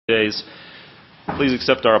days. Please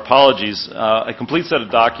accept our apologies. A complete set of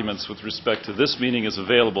documents with respect to this meeting is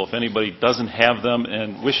available. If anybody doesn't have them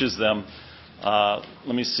and wishes them,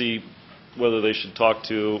 let me see whether they should talk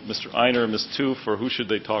to Mr. Einer or Ms. Toof, or who should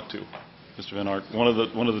they talk to? Mr. Van Art, one of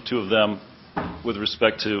the two of them with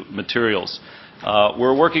respect to materials.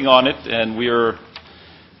 We're working on it, and we are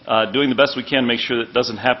doing the best we can to make sure that it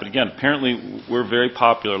doesn't happen again. Apparently, we're very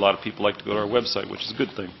popular. A lot of people like to go to our website, which is a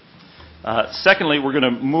good thing. Secondly, we're going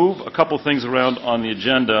to move a couple things around on the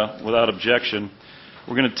agenda without objection.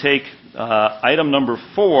 We're going to take item number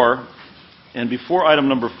 4, and before item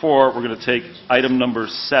number 4, we're going to take item number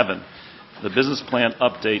 7, the business plan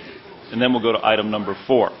update, and then we'll go to item number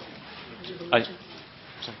 4.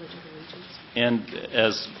 And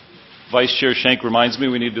as Vice Chair Schenk reminds me,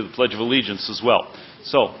 we need to do the Pledge of Allegiance as well.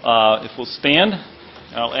 So, if we'll stand,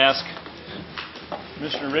 I'll ask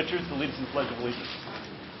Commissioner Richards to lead us in the Pledge of Allegiance.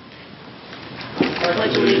 I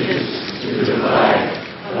pledge allegiance to the flag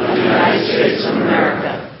of the United States of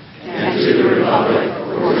America and to the republic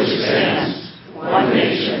for which it stands, one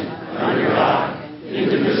nation, under God,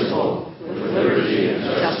 indivisible, with liberty and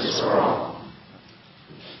justice for all.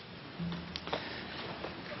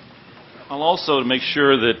 I'll also, to make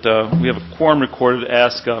sure that we have a quorum recorded,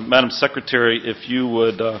 ask Madam Secretary if you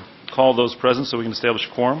would call those present so we can establish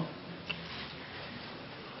a quorum.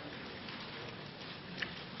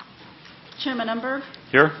 Chairman Umberg.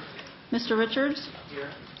 Here. Mr. Richards. Here.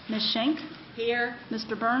 Ms. Schenk. Here.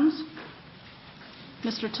 Mr. Burns.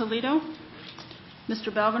 Mr. Toledo. Mr.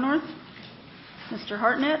 Balganorth. Mr.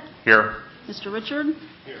 Hartnett. Here. Mr. Richard.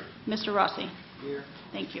 Here. Mr. Rossi. Here.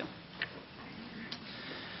 Thank you.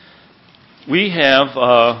 We have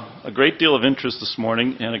a great deal of interest this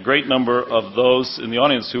morning and a great number of those in the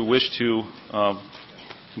audience who wish to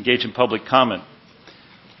engage in public comment.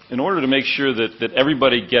 In order to make sure that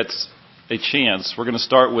everybody gets a chance, we're going to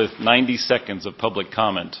start with 90 seconds of public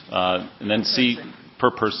comment and then see per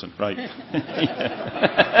person, right?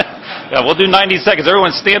 Yeah, we'll do 90 seconds.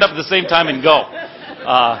 Everyone stand up at the same time and go.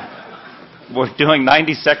 We're doing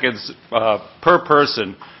 90 seconds per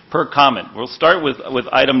person. Per comment. We'll start with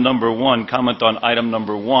item number 1, comment on item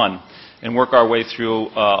number 1, and work our way through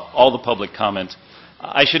all the public comment.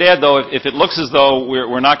 I should add, though, if it looks as though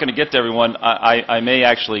we're not going to get to everyone, I may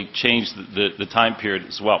actually change the time period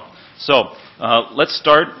as well. So let's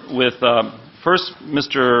start with first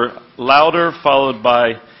Mr. Lauder, followed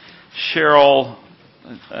by Cheryl,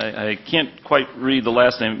 I can't quite read the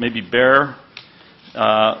last name, maybe Bear,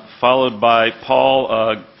 followed by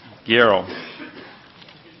Paul Guerrero.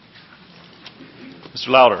 Mr.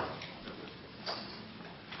 Lauder.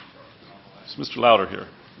 Is Mr. Lauder here?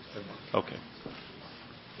 Okay.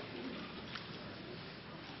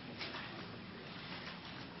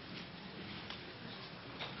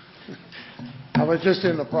 I was just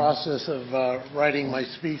in the process of writing my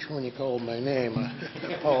speech when you called my name.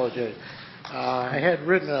 I apologize. I had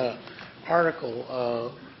written an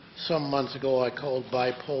article some months ago I called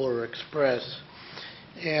Bipolar Express,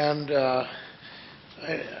 and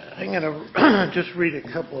I'm going to just read a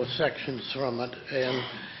couple of sections from it. And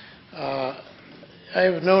I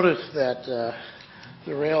have noticed that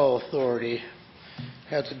the rail authority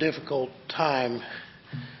has a difficult time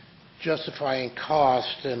justifying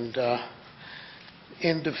cost, and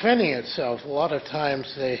in defending itself, a lot of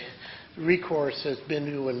times the recourse has been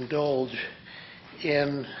to indulge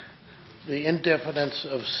in the indefiniteness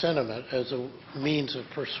of sentiment as a means of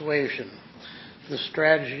persuasion. The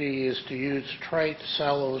strategy is to use trite,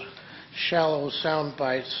 shallow sound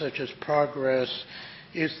bites such as progress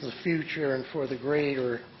is the future and for the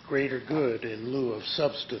greater good in lieu of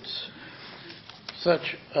substance.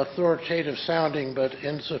 Such authoritative sounding but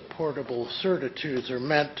insupportable certitudes are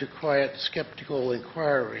meant to quiet skeptical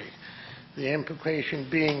inquiry, the implication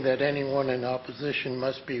being that anyone in opposition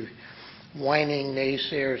must be whining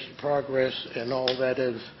naysayers to progress and all that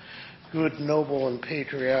is good, noble, and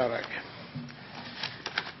patriotic.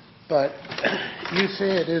 But you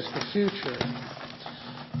say it is the future,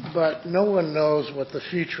 but no one knows what the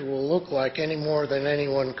future will look like any more than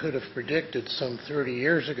anyone could have predicted some 30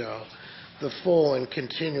 years ago, the full and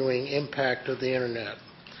continuing impact of the Internet.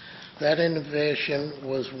 That innovation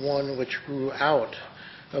was one which grew out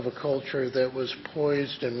of a culture that was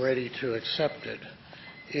poised and ready to accept it.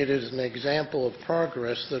 It is an example of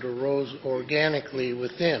progress that arose organically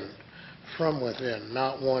from within,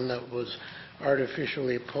 not one that was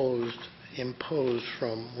artificially imposed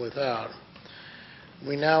from without.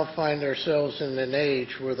 We now find ourselves in an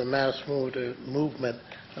age where the mass movement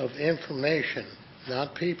of information,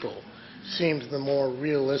 not people, seems the more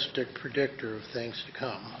realistic predictor of things to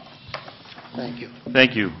come. Thank you.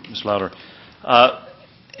 Thank you, Ms. Lauder.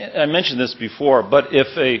 I mentioned this before, but if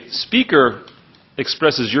a speaker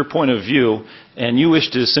expresses your point of view and you wish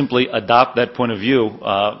to simply adopt that point of view,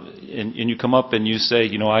 and you come up and you say,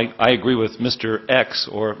 you know, I agree with Mr. X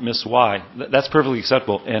or Miss Y, that's perfectly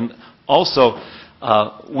acceptable. And also,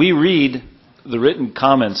 we read the written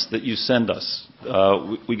comments that you send us.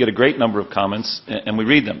 We get a great number of comments, and we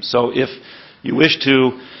read them. So if you wish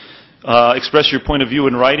to express your point of view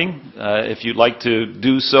in writing, if you'd like to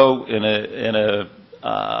do so in a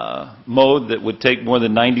mode that would take more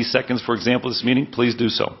than 90 seconds, for example, this meeting, please do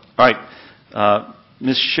so. All right.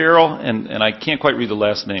 Ms. Cheryl, and I can't quite read the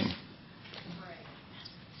last name.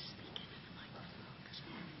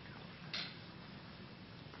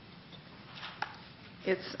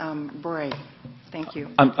 It's Bray. Thank you.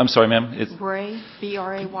 I'm sorry, ma'am. Bray,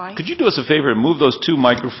 B-R-A-Y. Could you do us a favor and move those two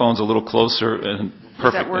microphones a little closer and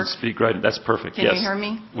perfect work? and speak right? That's perfect. Can yes. you hear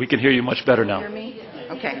me? We can hear you much better now. Hear me?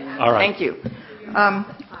 Okay. All right. Thank you.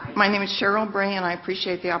 My name is Cheryl Bray, and I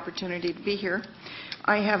appreciate the opportunity to be here.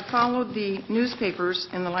 I have followed the newspapers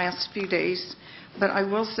in the last few days, but I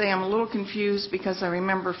will say I'm a little confused because I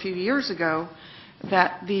remember a few years ago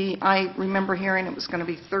that I remember hearing it was going to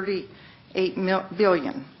be $38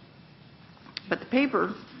 billion. But the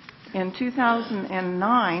paper in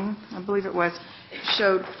 2009, I believe it was,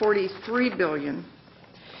 showed $43 billion.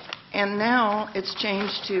 And now it's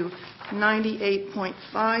changed to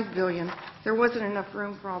 $98.5 billion. There wasn't enough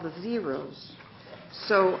room for all the zeros.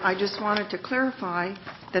 So I just wanted to clarify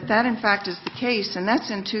that that in fact is the case, and that's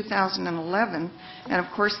in 2011, and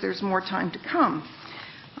of course there's more time to come.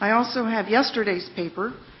 I also have yesterday's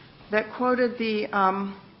paper that quoted the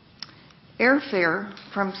airfare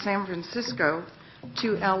from San Francisco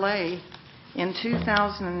to LA in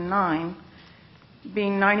 2009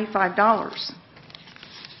 being $95.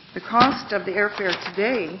 The cost of the airfare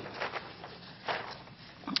today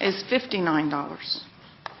is $59.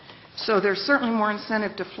 So there's certainly more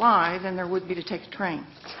incentive to fly than there would be to take a train.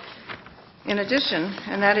 In addition,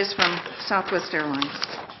 and that is from Southwest Airlines,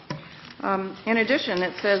 in addition,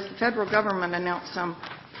 it says the federal government announced some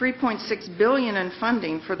 $3.6 billion in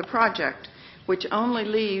funding for the project, which only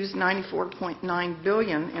leaves $94.9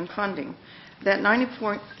 billion in funding. That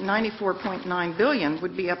 $94.9 billion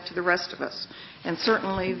would be up to the rest of us, and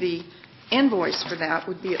certainly the invoice for that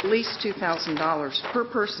would be at least $2,000 per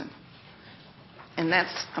person, and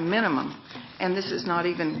that's a minimum, and this is not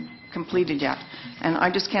even completed yet. And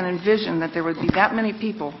I just can't envision that there would be that many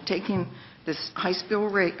people taking this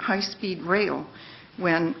high-speed rail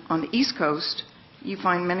when on the East Coast you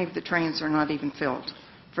find many of the trains are not even filled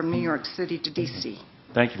from New York City to D.C.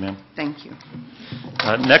 Thank you, ma'am. Thank you.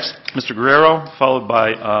 Next, Mr. Guerrero, followed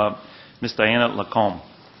by Ms. Diana Lacombe.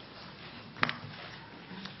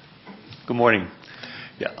 Good morning.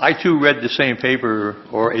 Yeah, I too read the same paper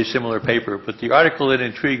or a similar paper, but the article that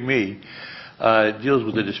intrigued me deals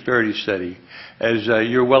with the disparity study. As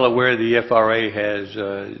you're well aware, the FRA has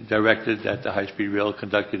directed that the high-speed rail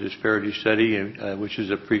conduct a disparity study, which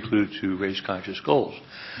is a prelude to race-conscious goals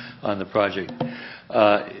on the project.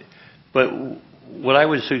 But what I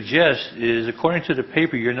would suggest is, according to the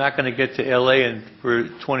paper, you're not going to get to L.A. for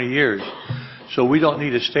 20 years. So we don't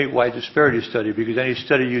need a statewide disparity study, because any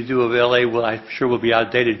study you do of L.A. I'm sure will be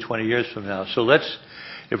outdated 20 years from now. So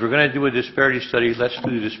if we're going to do a disparity study, let's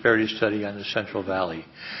do the disparity study on the Central Valley.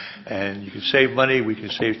 And you can save money, we can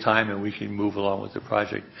save time, and we can move along with the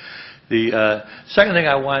project. The second thing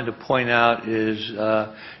I wanted to point out is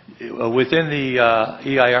within the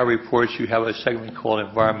EIR reports, you have a segment called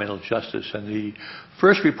Environmental Justice. And the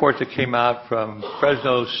first report that came out from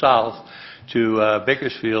Fresno South to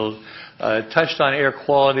Bakersfield touched on air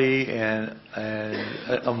quality and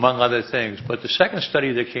among other things. But the second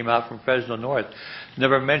study that came out from Fresno North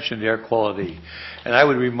never mentioned air quality. And I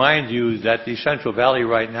would remind you that the Central Valley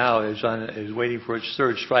right now is waiting for its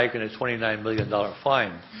third strike and a $29 million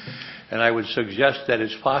fine. And I would suggest that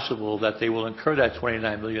it's possible that they will incur that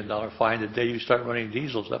 $29 million fine the day you start running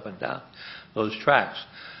diesels up and down those tracks.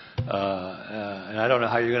 And I don't know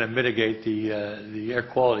how you're going to mitigate the air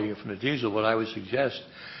quality from the diesel, but I would suggest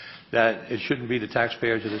that it shouldn't be the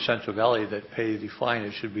taxpayers of the Central Valley that pay the fine.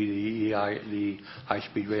 It should be the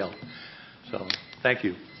high-speed rail. So, thank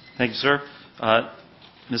you. Thank you, sir.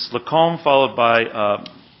 Ms. Lacombe, followed by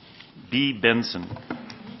B. Benson.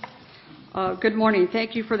 Good morning.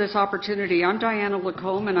 Thank you for this opportunity. I'm Diana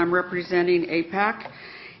Lacombe, and I'm representing APAC.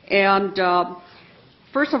 And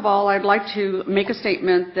first of all, I'd like to make a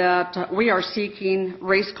statement that we are seeking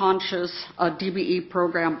race-conscious DBE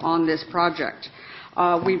program on this project.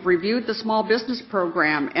 We've reviewed the small business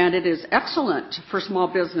program, and it is excellent for small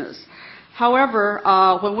business. However,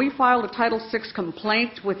 when we filed a Title VI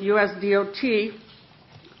complaint with USDOT,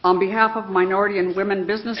 on behalf of minority and women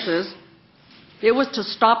businesses, it was to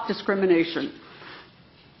stop discrimination.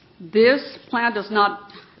 This plan does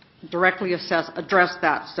not directly address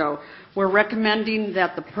that, so we're recommending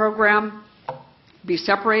that the program be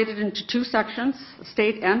separated into two sections,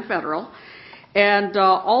 state and federal. And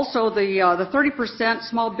also the 30%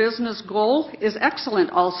 small business goal is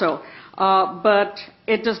excellent also, but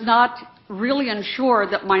it does not really ensure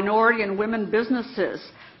that minority and women businesses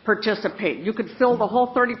participate. You could fill the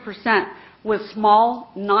whole 30% with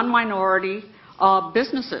small, non-minority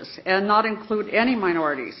businesses and not include any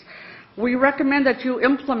minorities. We recommend that you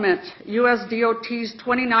implement USDOT's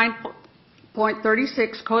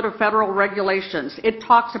 29.36 Code of Federal Regulations. It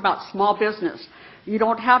talks about small business. You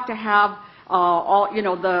don't have to have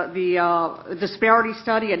the disparity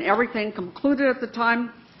study and everything concluded at the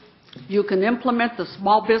time. You can implement the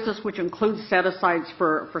small business, which includes set-asides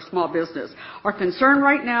for small business. Our concern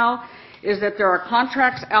right now is that there are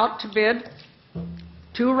contracts out to bid,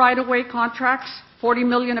 2 right-of-way contracts, $40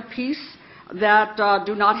 million apiece, that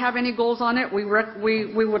do not have any goals on it. We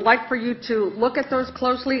would like for you to look at those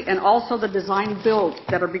closely, and also the design build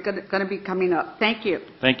that are going to be coming up. Thank you.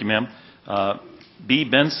 Thank you, ma'am. B.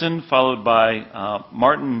 Benson, followed by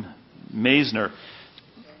Martin Maisner.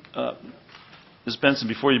 Ms. Benson,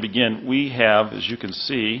 before you begin, we have, as you can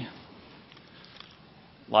see,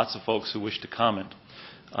 lots of folks who wish to comment.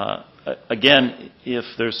 Again, if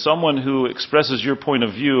there's someone who expresses your point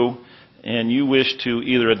of view and you wish to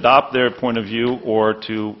either adopt their point of view or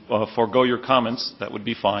to forego your comments, that would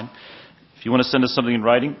be fine. If you want to send us something in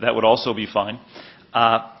writing, that would also be fine.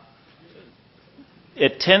 At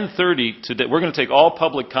 10:30 today, we're going to take all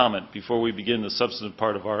public comment before we begin the substantive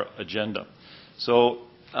part of our agenda. So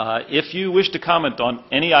if you wish to comment on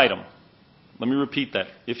any item, let me repeat that.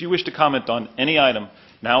 If you wish to comment on any item,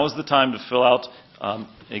 now is the time to fill out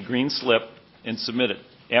a green slip and submit it.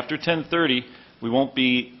 After 10:30, we won't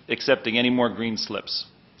be accepting any more green slips.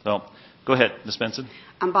 So go ahead, Ms. Benson.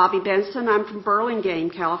 I'm Bobby Benson. I'm from Burlingame,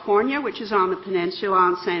 California, which is on the peninsula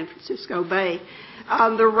on San Francisco Bay.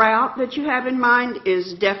 The route that you have in mind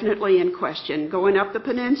is definitely in question. Going up the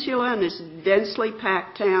peninsula in this densely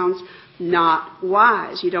packed towns, not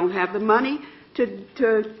wise. You don't have the money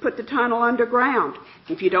to put the tunnel underground.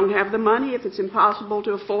 If you don't have the money, if it's impossible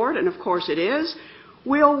to afford, and of course it is,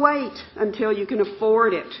 we'll wait until you can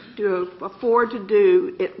afford it, to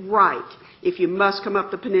do it right. If you must come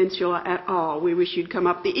up the peninsula at all, we wish you'd come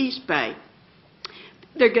up the East Bay.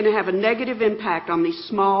 They're going to have a negative impact on these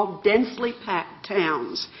small, densely packed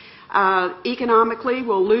towns. Economically,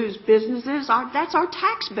 we'll lose businesses. That's our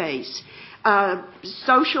tax base.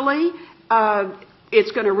 Socially,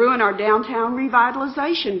 it's going to ruin our downtown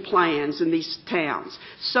revitalization plans in these towns.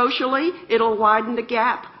 Socially, it'll widen the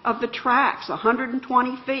gap of the tracks.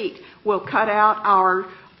 120 feet will cut out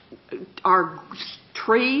our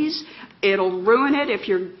trees. It'll ruin it if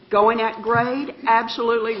you're going at grade.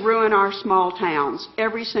 Absolutely ruin our small towns.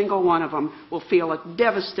 Every single one of them will feel a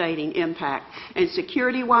devastating impact. And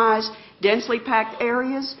security-wise, densely packed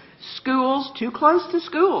areas, schools, too close to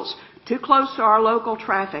schools, too close to our local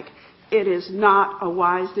traffic. It is not a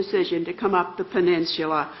wise decision to come up the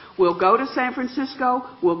peninsula. We'll go to San Francisco.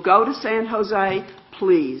 We'll go to San Jose.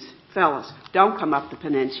 Please, fellas, don't come up the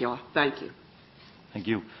peninsula. Thank you. Thank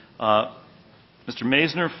you. Mr.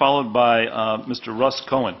 Maisner, followed by Mr. Russ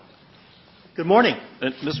Cohen. Good morning.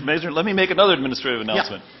 Mr. Maisner, let me make another administrative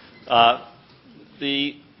announcement. Yeah.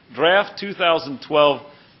 The draft 2012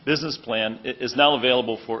 business plan is now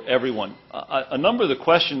available for everyone. A number of the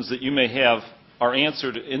questions that you may have are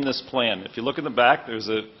answered in this plan. If you look in the back, there's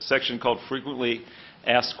a section called Frequently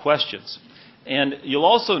Asked Questions. And you'll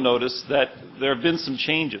also notice that there have been some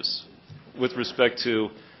changes with respect to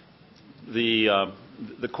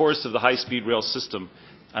the course of the high-speed rail system.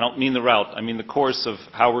 I don't mean the route, I mean the course of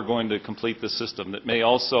how we're going to complete the system that may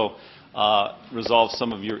also resolve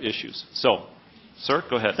some of your issues. So, sir,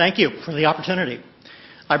 go ahead. Thank you for the opportunity.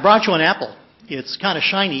 I brought you an apple. It's kind of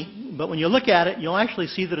shiny, but when you look at it, you'll actually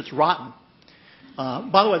see that it's rotten.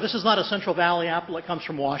 By the way, this is not a Central Valley apple. It comes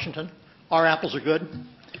from Washington. Our apples are good.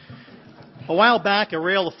 A while back, a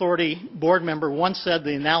rail authority board member once said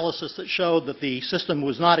the analysis that showed that the system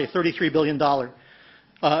was not a $33 billion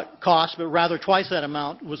cost, but rather twice that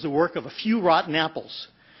amount, was the work of a few rotten apples.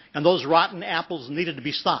 And those rotten apples needed to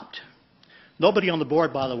be stopped. Nobody on the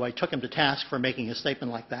board, by the way, took him to task for making a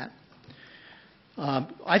statement like that.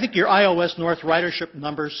 I think your iOS North ridership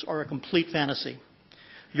numbers are a complete fantasy.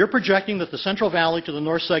 You're projecting that the Central Valley to the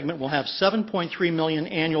North segment will have 7.3 million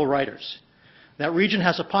annual riders. That region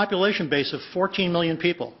has a population base of 14 million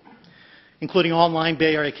people, including all 9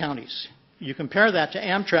 Bay Area counties. you compare that to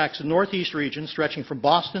Amtrak's Northeast region stretching from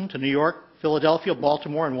Boston to New York, Philadelphia,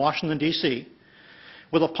 Baltimore, and Washington, D.C.,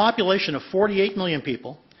 with a population of 48 million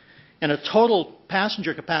people and a total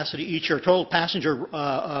passenger capacity each year, total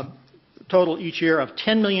each year of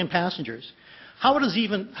 10 million passengers. How is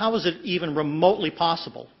it even remotely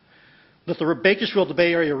possible that the Bakersfield to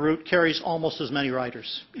Bay Area route carries almost as many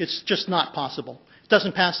riders? It's just not possible. It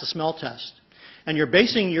doesn't pass the smell test. And you're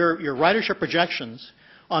basing your ridership projections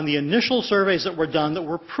on the initial surveys that were done that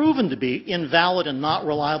were proven to be invalid and not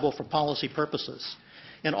reliable for policy purposes.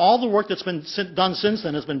 And all the work that's been done since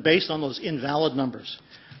then has been based on those invalid numbers.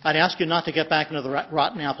 I'd ask you not to get back into the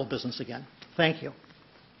rotten apple business again. Thank you.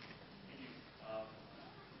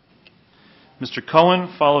 Mr.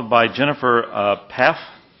 Cohen, followed by Jennifer Paff.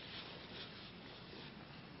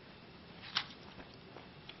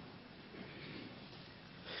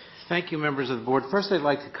 Thank you, members of the board. First, I'd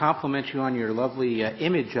like to compliment you on your lovely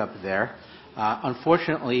image up there.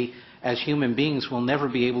 Unfortunately, as human beings, we'll never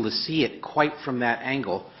be able to see it quite from that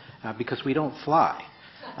angle because we don't fly.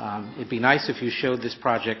 It'd be nice if you showed this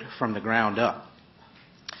project from the ground up.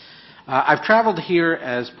 I've traveled here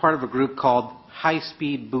as part of a group called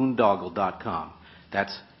highspeedboondoggle.com.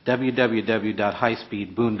 That's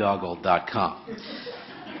www.highspeedboondoggle.com.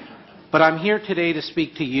 But I'm here today to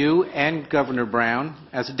speak to you and Governor Brown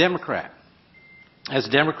as a Democrat. As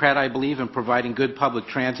a Democrat, I believe in providing good public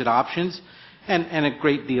transit options and a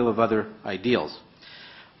great deal of other ideals.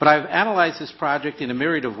 But I've analyzed this project in a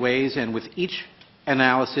myriad of ways, and with each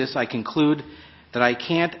analysis, I conclude that I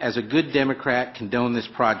can't, as a good Democrat, condone this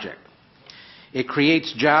project. It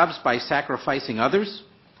creates jobs by sacrificing others.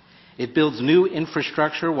 It builds new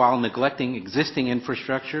infrastructure while neglecting existing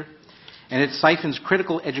infrastructure. And it siphons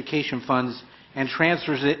critical education funds and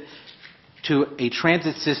transfers it to a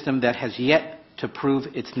transit system that has yet to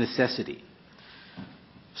prove its necessity.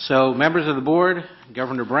 So, members of the board,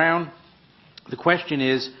 Governor Brown, the question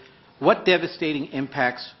is, what devastating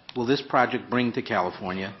impacts will this project bring to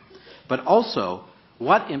California? But also,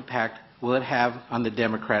 what impact will it have on the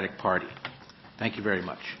Democratic Party? Thank you very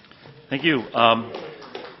much. Thank you.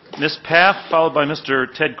 Ms. Paff, followed by Mr.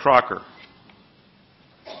 Ted Crocker.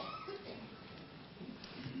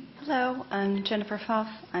 Hello, I'm Jennifer Pfaff.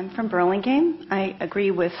 I'm from Burlingame. I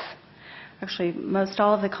agree with actually most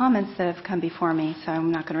all of the comments that have come before me, so I'm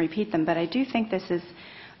not going to repeat them, but I do think this is,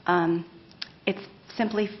 it's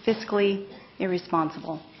simply fiscally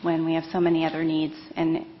irresponsible when we have so many other needs.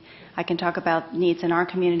 And I can talk about needs in our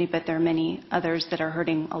community, but there are many others that are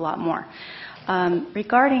hurting a lot more.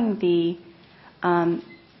 Regarding the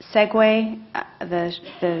Segway,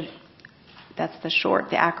 that's the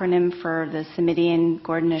acronym for the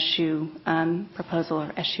Simidian-Gordon-Eschew proposal,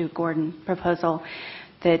 or Eschew-Gordon proposal,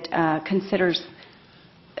 that considers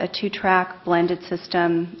a two-track blended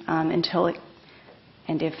system until it,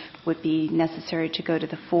 and if would be necessary to go to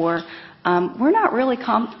the four. We're not really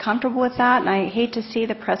comfortable with that, and I hate to see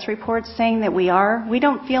the press reports saying that we are. We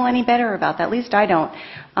don't feel any better about that. At least I don't.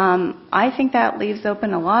 I think that leaves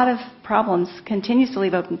open a lot of problems, continues to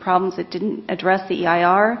leave open problems. It didn't address the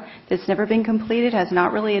EIR that's never been completed, has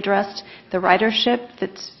not really addressed the ridership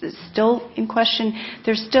that's still in question.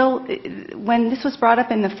 There's still, when this was brought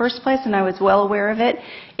up in the first place, and I was well aware of it,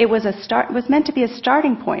 it was meant to be a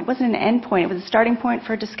starting point. It wasn't an end point. It was a starting point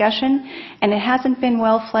for discussion, and it hasn't been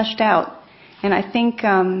well fleshed out. And I think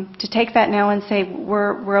to take that now and say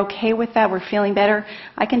we're okay with that, we're feeling better,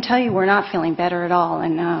 I can tell you we're not feeling better at all.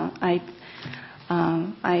 And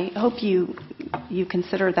I hope you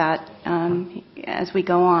consider that as we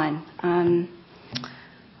go on.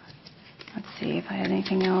 Let's see if I had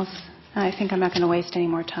anything else. I think I'm not going to waste any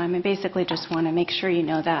more time. I basically just want to make sure you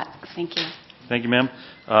know that. Thank you. Thank you, ma'am.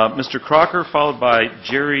 Mr. Crocker, followed by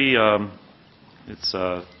Jerry, it's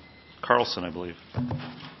Carlson, I believe.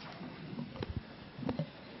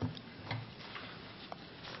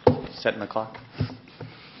 Setting the clock.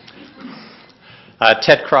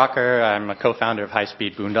 Ted Crocker, I'm a co-founder of High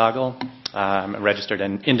Speed Boondoggle. I'm a registered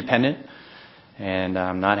independent, and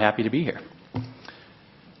I'm not happy to be here.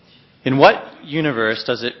 In what universe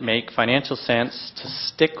does it make financial sense to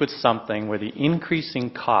stick with something where the increasing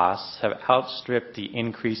costs have outstripped the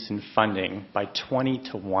increase in funding by 20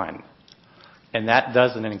 to 1? And that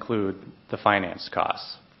doesn't include the finance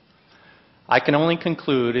costs. I can only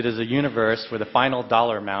conclude it is a universe where the final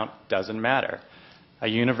dollar amount doesn't matter. A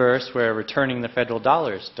universe where returning the federal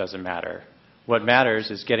dollars doesn't matter. What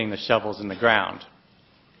matters is getting the shovels in the ground.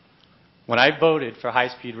 When I voted for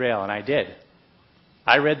high-speed rail, and I did,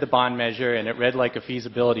 I read the bond measure and it read like a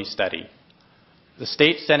feasibility study. The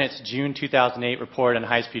State Senate's June 2008 report on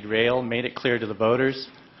high-speed rail made it clear to the voters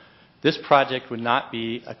this project would not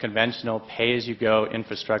be a conventional pay-as-you-go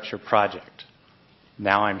infrastructure project.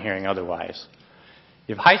 Now I'm hearing otherwise.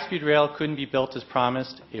 If high-speed rail couldn't be built as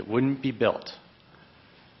promised, it wouldn't be built.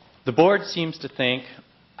 The board seems to think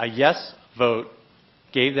a yes vote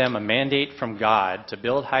gave them a mandate from God to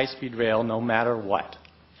build high-speed rail no matter what.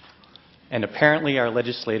 And apparently our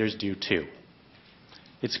legislators do too.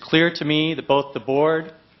 It's clear to me that both the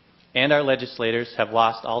board and our legislators have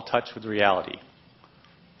lost all touch with reality.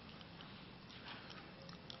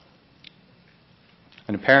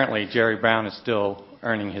 And apparently Jerry Brown is still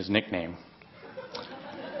earning his nickname.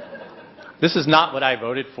 This is not what I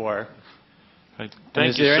voted for. Right. And Thank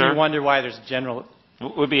is you, there sir. any wonder why there's general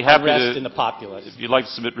We'd be happy unrest to, in the populace? if you'd like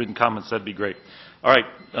to submit written comments, that'd be great. All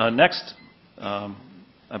right, next,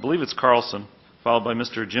 I believe it's Carlson, followed by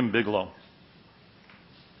Mr. Jim Bigelow.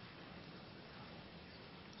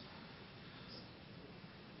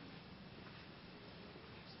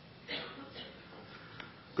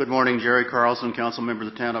 Good morning, Jerry Carlson, council member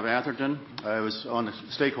of the town of Atherton. I was on the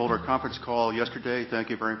stakeholder conference call yesterday. Thank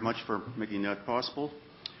you very much for making that possible.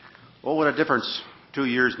 Well, what a difference 2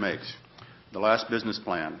 years makes. The last business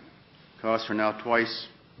plan. Costs are now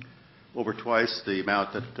over twice the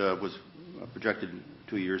amount that was projected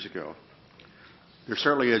 2 years ago. There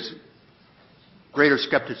certainly is greater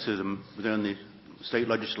skepticism within the state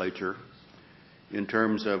legislature in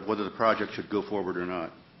terms of whether the project should go forward or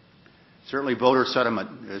not. Certainly voter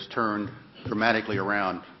sentiment has turned dramatically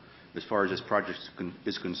around as far as this project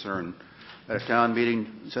is concerned. At a town meeting,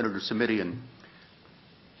 Senator Simitian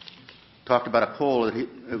talked about a poll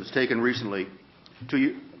that was taken recently.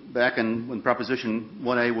 Back when Proposition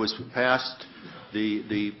 1A was passed,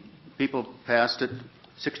 the people passed it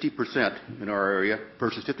 60% in our area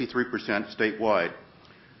versus 53% statewide.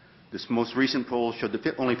 This most recent poll showed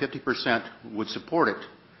that only 50% would support it.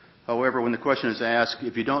 However, when the question is asked,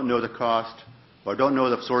 if you don't know the cost or don't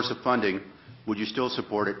know the source of funding, would you still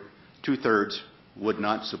support it? 2/3 would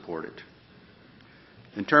not support it.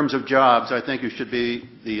 In terms of jobs, I think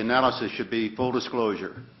the analysis should be full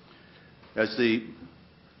disclosure. As the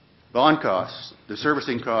bond costs, the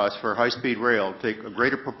servicing costs for high-speed rail take a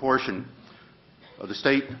greater proportion of the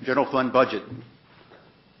state general fund budget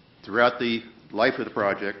throughout the life of the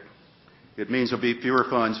project, it means there'll be fewer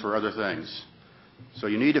funds for other things. So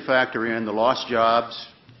you need to factor in the lost jobs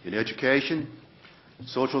in education,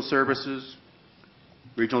 social services,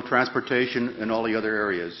 regional transportation, and all the other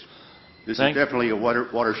areas. This is definitely a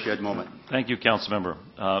watershed moment. Thank you, Councilmember.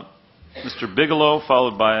 Mr. Bigelow,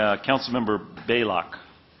 followed by Councilmember Baylock.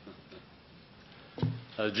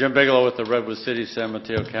 Jim Bigelow with the Redwood City San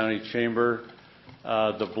Mateo County Chamber.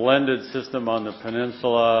 The blended system on the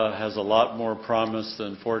peninsula has a lot more promise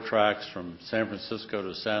than 4 tracks from San Francisco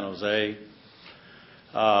to San Jose.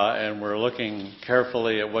 And we're looking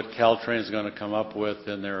carefully at what Caltrain is going to come up with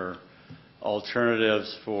in their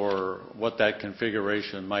alternatives for what that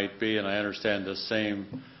configuration might be. And I understand the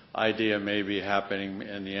same idea may be happening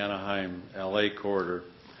in the Anaheim-LA corridor.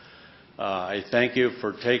 I thank you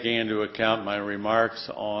for taking into account my remarks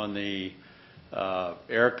on the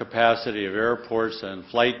air capacity of airports and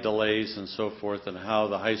flight delays and so forth, and how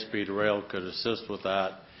the high-speed rail could assist with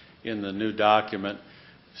that in the new document.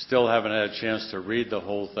 Still haven't had a chance to read the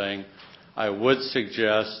whole thing. I would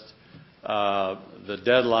suggest the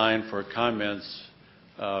deadline for comments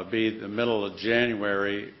be the middle of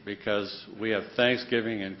January, because we have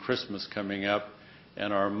Thanksgiving and Christmas coming up,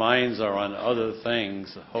 and our minds are on other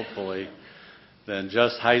things, hopefully, than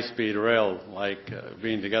just high-speed rail, like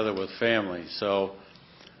being together with family. So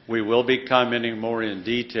we will be commenting more in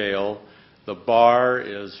detail. The bar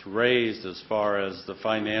is raised as far as the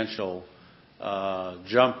financial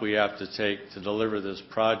jump we have to take to deliver this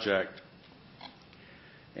project.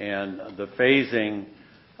 And the phasing,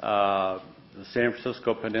 the San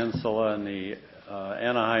Francisco Peninsula and the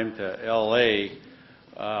Anaheim to L.A.,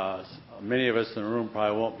 many of us in the room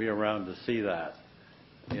probably won't be around to see that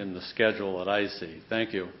in the schedule that I see.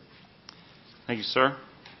 Thank you. Thank you, sir.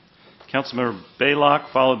 Councilmember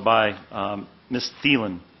Baylock, followed by Ms.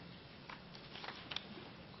 Thielen.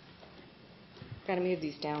 Got to move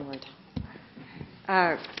these downward.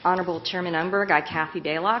 Honorable Chairman Umberg, I'm Kathy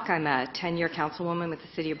Baylock. I'm a 10-year councilwoman with the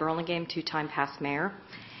City of Burlingame, 2-time past mayor.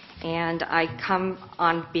 And I come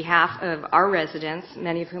on behalf of our residents,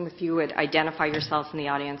 many of whom, if you would identify yourselves in the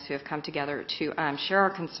audience, who have come together to share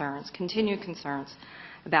our concerns, continued concerns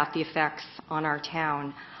about the effects on our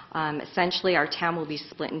town. Essentially, our town will be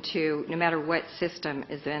split in two no matter what system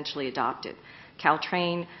is eventually adopted.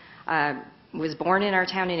 Caltrain was born in our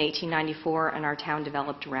town in 1894, and our town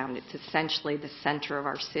developed around it. It's essentially the center of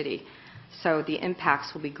our city. So the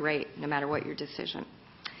impacts will be great no matter what your decision.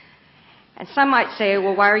 And some might say,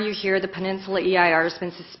 well, why are you here? The Peninsula EIR has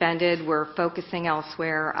been suspended. We're focusing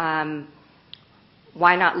elsewhere.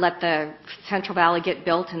 Why not let the Central Valley get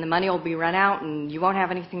built and the money will be run out and you won't have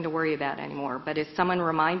anything to worry about anymore? But if someone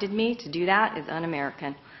reminded me to do that is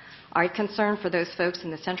un-American. Our concern for those folks in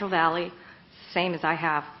the Central Valley, same as I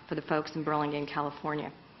have for the folks in Burlingame,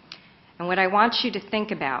 California. And what I want you to think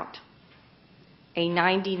about, a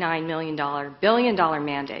 $99 billion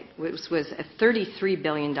mandate, which was a $33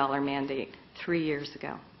 billion mandate 3 years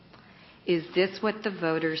ago. Is this what the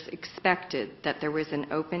voters expected, that there was an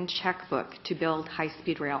open checkbook to build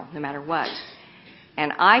high-speed rail no matter what?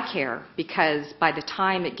 And I care because by the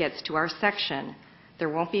time it gets to our section, there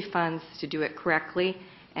won't be funds to do it correctly,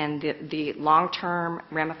 and the long-term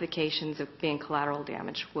ramifications of being collateral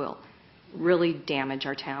damage will really damage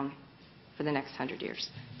our town for the next 100 years.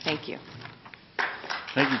 Thank you.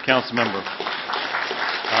 Thank you, Council Member.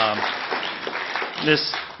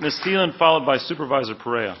 Ms. Thielen, followed by Supervisor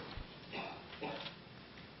Perea.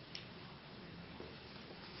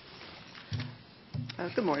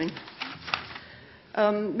 Good morning.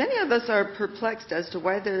 Many of us are perplexed as to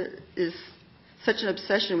why there is such an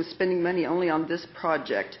obsession with spending money only on this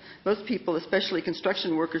project. Most people, especially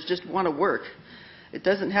construction workers, just want to work. It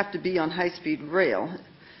doesn't have to be on high-speed rail.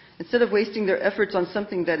 Instead of wasting their efforts on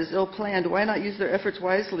something that is ill-planned, why not use their efforts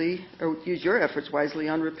wisely, or use your efforts wisely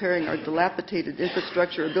on repairing our dilapidated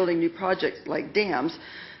infrastructure or building new projects like dams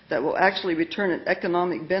that will actually return an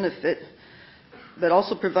economic benefit, but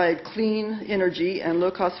also provide clean energy and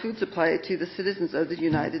low-cost food supply to the citizens of the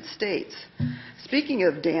United States. Speaking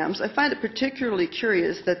of dams, I find it particularly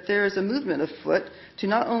curious that there is a movement afoot to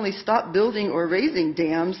not only stop building or raising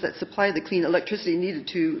dams that supply the clean electricity needed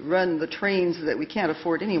to run the trains that we can't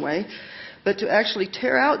afford anyway, but to actually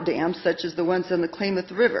tear out dams such as the ones on the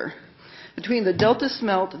Klamath River. Between the Delta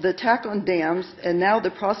smelt, the attack on dams, and now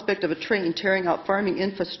the prospect of a train tearing out farming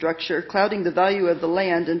infrastructure, clouding the value of the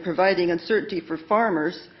land and providing uncertainty for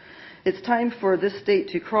farmers, it's time for this state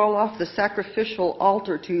to crawl off the sacrificial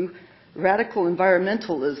altar to radical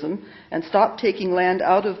environmentalism and stop taking land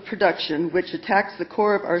out of production, which attacks the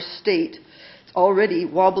core of our state's already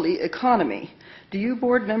wobbly economy. Do you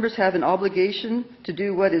board members have an obligation to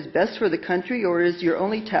do what is best for the country, or is your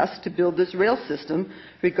only task to build this rail system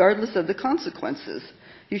regardless of the consequences?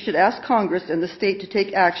 You should ask Congress and the state to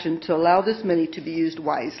take action to allow this money to be used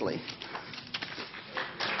wisely.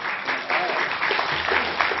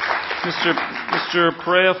 Mr.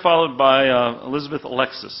 Perea, followed by Elizabeth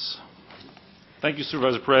Alexis. Thank you,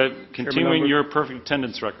 Supervisor Perea. Continuing your perfect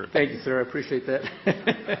attendance record. Thank you, sir. I appreciate that.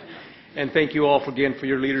 And thank you all again for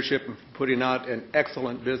your leadership in putting out an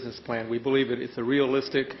excellent business plan. We believe that it's a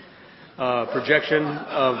realistic projection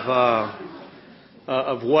of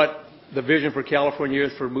what the vision for California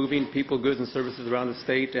is for moving people, goods, and services around the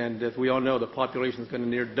state. And as we all know, the population is going to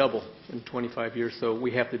near double in 25 years, so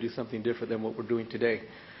we have to do something different than what we're doing today.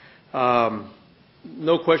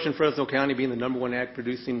 No question, Fresno County, being the #1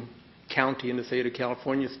 ag-producing county in the state of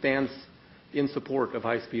California, stands in support of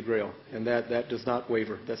high-speed rail, and that does not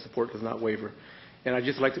waver. That support does not waver. And I'd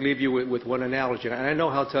just like to leave you with one analogy. And I know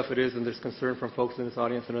how tough it is, and there's concern from folks in this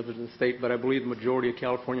audience and others in the state, but I believe the majority of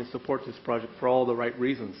Californians support this project for all the right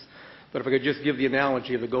reasons. But if I could just give the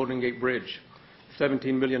analogy of the Golden Gate Bridge,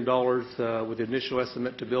 $17 million with the initial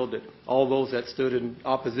estimate to build it. All those that stood in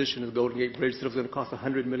opposition to the Golden Gate Bridge said it was going to cost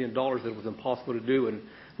 $100 million, that it was impossible to do, and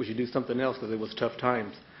we should do something else because it was tough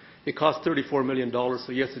times. It cost $34 million,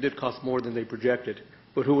 so yes, it did cost more than they projected.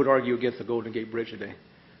 But who would argue against the Golden Gate Bridge today?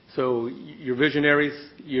 So you're visionaries.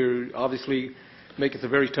 You're obviously making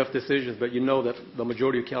some very tough decisions, but you know that the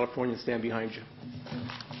majority of Californians stand behind you.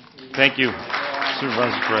 Thank you,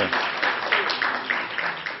 Supervisor Perea.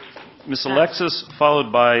 Ms. Alexis,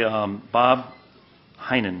 followed by Bob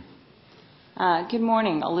Heinen. Good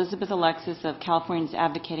morning. Elizabeth Alexis of Californians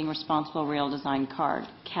Advocating Responsible Rail Design Card,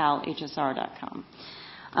 calhsra.com.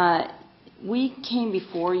 We came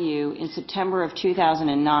before you in September of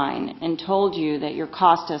 2009 and told you that your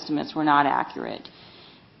cost estimates were not accurate.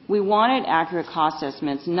 We wanted accurate cost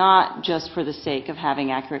estimates, not just for the sake of having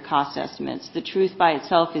accurate cost estimates. The truth by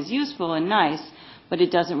itself is useful and nice, but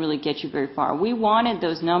it doesn't really get you very far. We wanted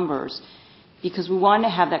those numbers because we wanted to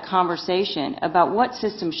have that conversation about what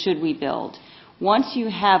system should we build. Once you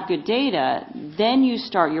have good data, then you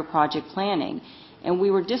start your project planning. And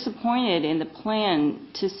we were disappointed in the plan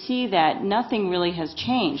to see that nothing really has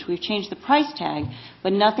changed. We've changed the price tag,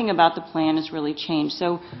 but nothing about the plan has really changed.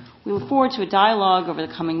 So we look forward to a dialogue over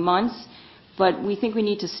the coming months, but we think we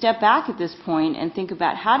need to step back at this point and think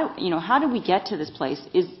about how do we get to this place?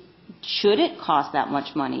 Should it cost that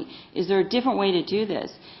much money? Is there a different way to do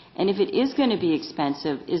this? And if it is going to be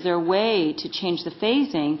expensive, is there a way to change the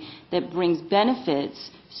phasing that brings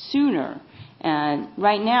benefits sooner? And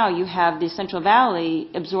right now, you have the Central Valley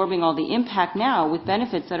absorbing all the impact now with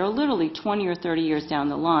benefits that are literally 20 or 30 years down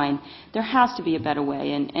the line. There has to be a better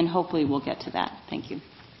way, and hopefully we'll get to that. Thank you.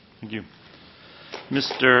 Thank you.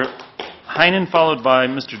 Mr. Heinen, followed by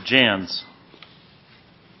Mr. Jans.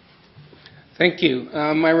 Thank you.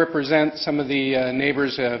 I represent some of the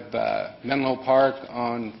neighbors of Menlo Park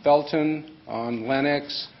on Felton, on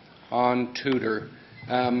Lenox, on Tudor.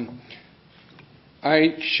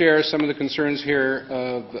 I share some of the concerns here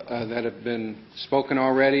that have been spoken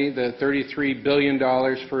already. The $33 billion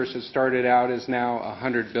first it started out is now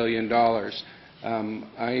 $100 billion.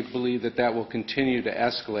 I believe that that will continue to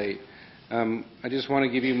escalate. I just want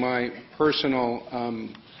to give you my personal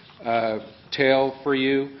tale for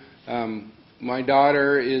you. My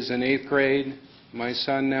daughter is in 8th grade. My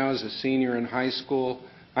son now is a senior in high school.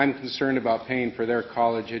 I'm concerned about paying for their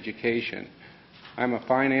college education. I'm a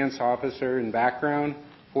finance officer in background.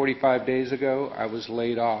 45 days ago, I was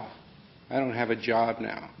laid off. I don't have a job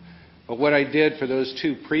now. But what I did for those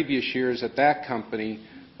 2 previous years at that company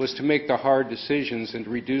was to make the hard decisions and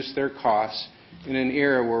reduce their costs in an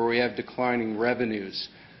era where we have declining revenues.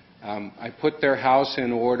 I put their house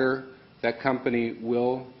in order. That company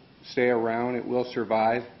will stay around. It will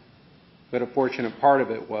survive. But a fortunate part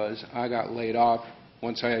of it was I got laid off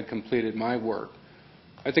once I had completed my work.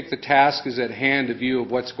 I think the task is at hand of view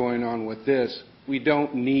of what's going on with this. We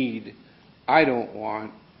don't need, I don't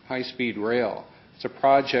want, high-speed rail. It's a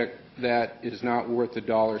project that is not worth the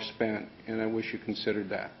dollar spent, and I wish you considered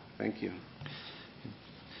that. Thank you.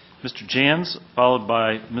 Mr. Jans, followed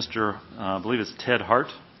by Mr. I believe it's Ted Hart.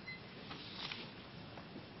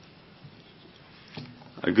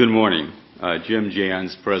 Good morning. Jim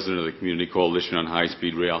Jans, President of the Community Coalition on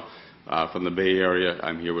High-Speed Rail. From the Bay Area,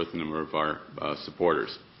 I'm here with a number of our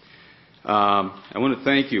supporters. I want to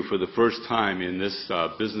thank you for the first time in this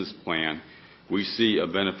business plan we see a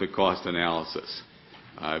benefit cost analysis.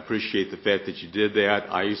 I appreciate the fact that you did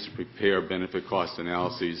that. I used to prepare benefit cost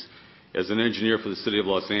analyses as an engineer for the City of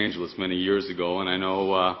Los Angeles many years ago, and I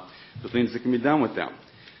know the things that can be done with them.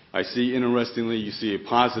 I see, interestingly, you see a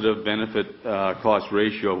positive benefit cost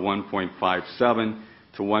ratio of 1.57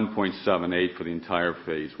 to 1.78 for the entire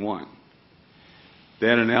Phase 1.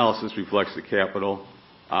 That analysis reflects the capital,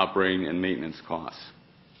 operating, and maintenance costs.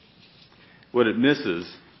 What it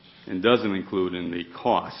misses and doesn't include in the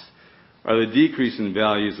costs are the decrease in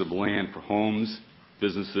values of land for homes,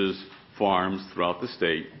 businesses, farms throughout the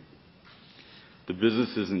state, the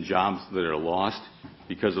businesses and jobs that are lost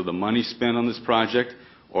because of the money spent on this project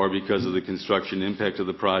or because of the construction impact of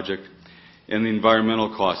the project, and the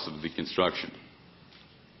environmental costs of the construction.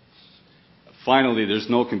 Finally, there's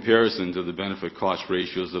no comparison to the benefit cost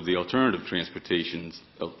ratios of the alternative transportation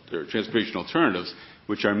alternatives,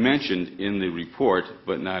 which are mentioned in the report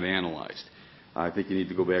but not analyzed. I think you need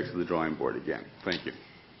to go back to the drawing board again. Thank you.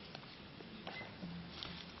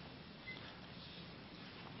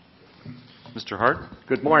 Mr. Hart.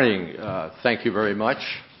 Good morning. Thank you very much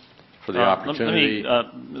for the opportunity.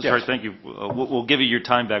 Mr. Hart, thank you. We'll give you your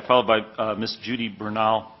time back, followed by Ms. Judy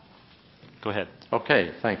Bernal. Go ahead.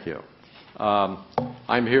 Okay, thank you.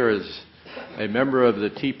 I'm here as a member of the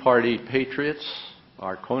Tea Party Patriots.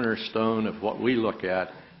 Our cornerstone of what we look at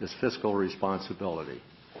is fiscal responsibility.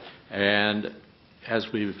 And as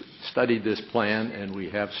we've studied this plan, and we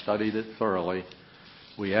have studied it thoroughly,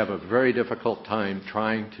 we have a very difficult time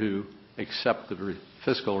trying to accept the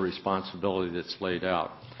fiscal responsibility that's laid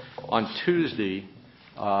out. On Tuesday,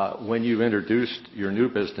 when you introduced your new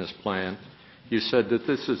business plan, you said that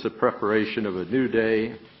this is a preparation of a new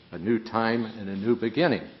day, a new time, and a new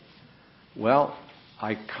beginning. Well,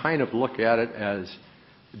 I kind of look at it as,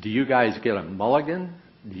 do you guys get a mulligan?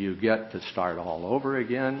 Do you get to start all over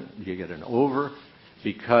again? Do you get an over?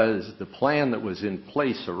 Because the plan that was in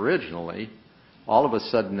place originally, all of a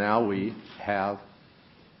sudden now we have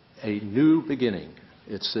a new beginning.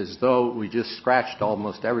 It's as though we just scratched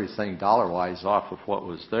almost everything dollar-wise off of what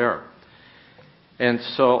was there. And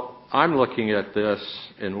so I'm looking at this,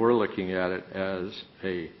 and we're looking at it as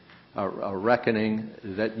a reckoning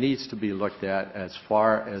that needs to be looked at as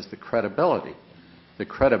far as the credibility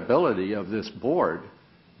of this board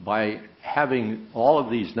by having all of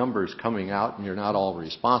these numbers coming out, and you're not all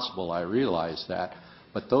responsible, I realize that,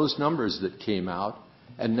 but those numbers that came out,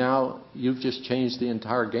 and now you've just changed the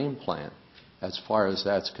entire game plan as far as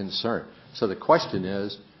that's concerned. So the question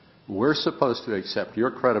is, we're supposed to accept your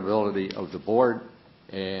credibility of the board,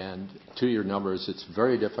 and to your numbers, it's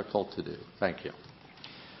very difficult to do. Thank you.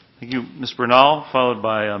 Thank you, Ms. Bernal, followed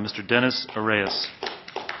by Mr. Dennis Arias.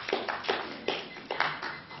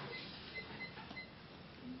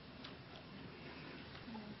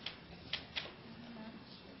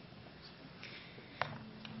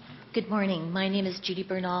 Good morning. My name is Judy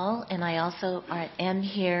Bernal, and I also am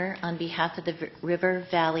here on behalf of the River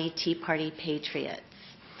Valley Tea Party Patriots.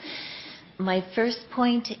 My first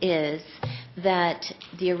point is that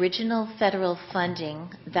the original federal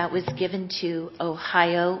funding that was given to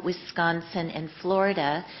Ohio, Wisconsin, and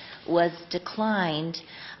Florida was declined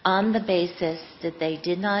on the basis that they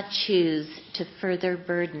did not choose to further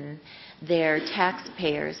burden their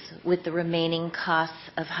taxpayers with the remaining costs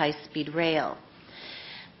of high-speed rail.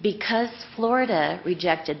 Because Florida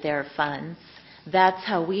rejected their funds, that's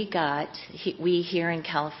how we here in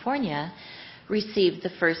California received the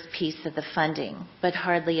first piece of the funding, but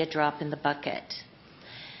hardly a drop in the bucket.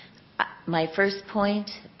 My first point,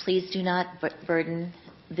 please do not burden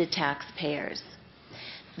the taxpayers.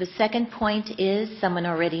 The second point is, someone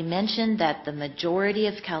already mentioned that the majority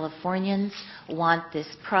of Californians want this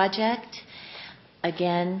project.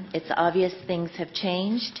 Again, it's obvious things have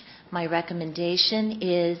changed. My recommendation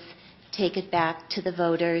is take it back to the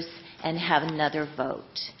voters and have another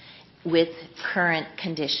vote with current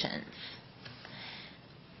conditions.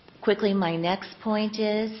 Quickly, my next point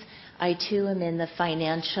is, I too am in the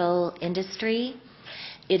financial industry.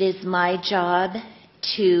 It is my job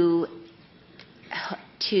to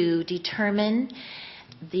determine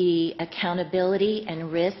the accountability and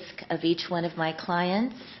risk of each one of my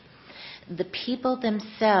clients. The people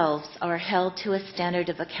themselves are held to a standard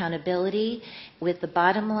of accountability, with the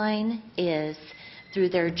bottom line is, through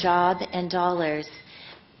their job and dollars,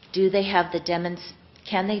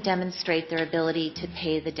 can they demonstrate their ability to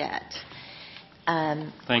pay the debt?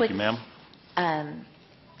 Thank you, ma'am.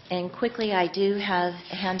 And quickly, I do have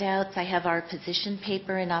handouts. I have our position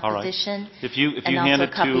paper in opposition. All right. If you and hand also it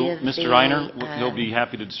a copy to of Mr. the, Reiner, he'll be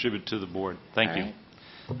happy to distribute it to the board. Thank you. Right.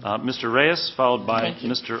 Mr. Reyes, followed by Thank you.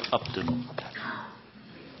 Mr. Upton.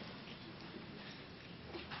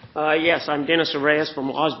 Yes, I'm Dennis Reyes from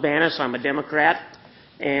Los Banos. I'm a Democrat,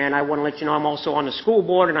 and I want to let you know I'm also on the school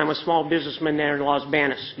board, and I'm a small businessman there in Los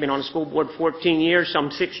Banos. Been on the school board 14 years.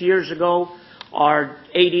 Some 6 years ago, our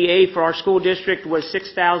ADA for our school district was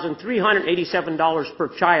 $6,387 per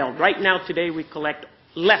child. Right now, today, we collect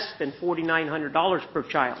less than $4,900 per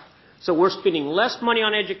child. So we're spending less money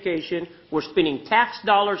on education. We're spending tax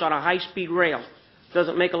dollars on a high-speed rail.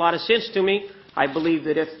 Doesn't make a lot of sense to me. I believe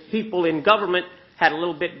that if people in government had a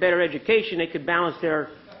little bit better education, they could balance their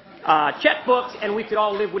checkbooks, and we could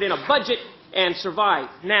all live within a budget and survive.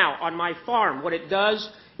 Now, on my farm, what it does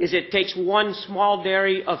is it takes one small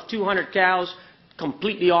dairy of 200 cows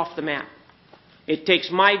completely off the map. It takes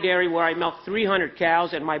my dairy where I milk 300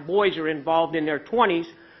 cows, and my boys are involved in their 20s,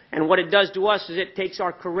 and what it does to us is it takes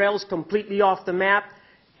our corrals completely off the map,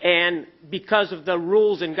 and because of the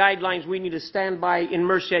rules and guidelines we need to stand by in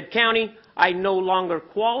Merced County, I no longer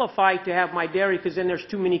qualify to have my dairy because then there's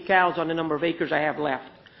too many cows on the number of acres I have left.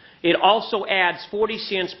 It also adds 40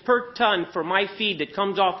 cents per ton for my feed that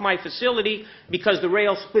comes off my facility because the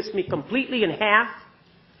rail splits me completely in half,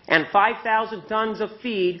 and 5,000 tons of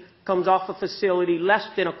feed comes off a facility less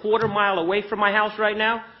than a quarter mile away from my house right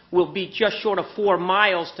now. Will be just short of 4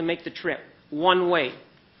 miles to make the trip, one way.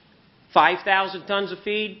 5,000 tons of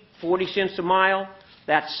feed, 40 cents a mile,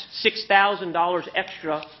 that's $6,000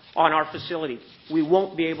 extra on our facility. We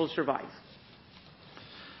won't be able to survive.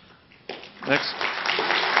 Next.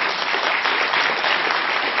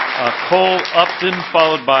 Cole Upton,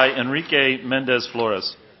 followed by Enrique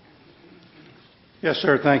Mendez-Flores. Yes,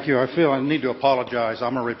 sir, thank you. I feel I need to apologize.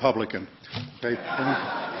 I'm a Republican. Okay?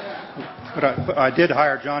 But I did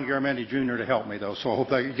hire John Garamendi, Jr. to help me, though, so I hope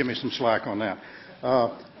they give me some slack on that.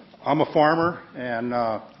 I'm a farmer, and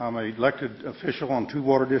I'm an elected official on 2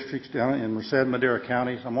 water districts down in Merced and Madera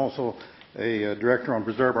counties. I'm also a director on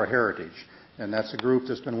Preserve Our Heritage, and that's a group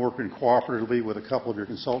that's been working cooperatively with a couple of your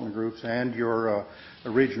consultant groups and your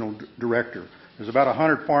regional director. There's about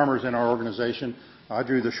 100 farmers in our organization. I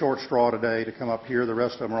drew the short straw today to come up here. The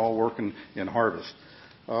rest of them are all working in harvest.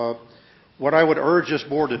 What I would urge this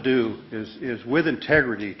board to do is with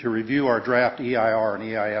integrity, to review our draft EIR and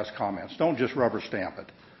EIS comments. Don't just rubber stamp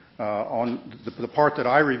it. On the part that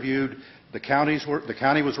I reviewed, the county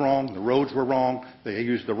was wrong, the roads were wrong, they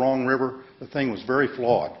used the wrong river. The thing was very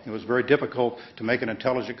flawed. It was very difficult to make an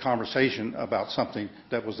intelligent conversation about something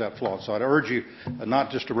that was that flawed. So I'd urge you not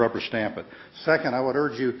just to rubber stamp it. Second, I would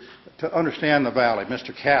urge you to understand the valley.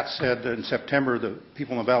 Mr. Katz said in September the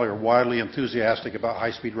people in the valley are widely enthusiastic about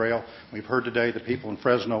high-speed rail. We've heard today the people in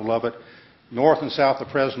Fresno love it. North and south of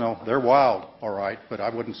Fresno, they're wild, all right, but I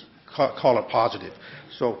wouldn't call it positive.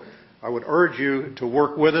 So I would urge you to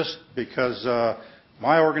work with us because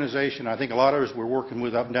my organization, I think a lot of us we're working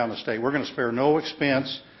with up and down the state, we're going to spare no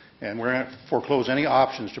expense and we're going to foreclose any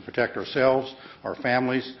options to protect ourselves, our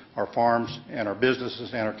families, our farms, and our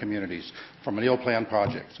businesses and our communities from an ill-planned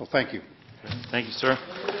project. So thank you. Thank you, sir.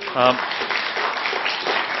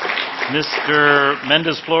 Mr.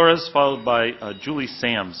 Mendez-Flores, followed by Julie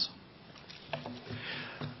Sams.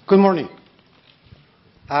 Good morning.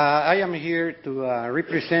 I am here to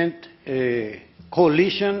represent a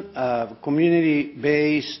coalition of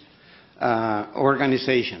community-based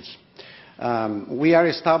organizations. We are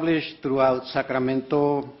established throughout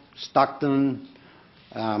Sacramento, Stockton,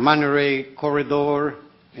 Monterey Corridor,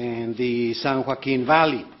 and the San Joaquin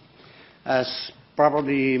Valley. As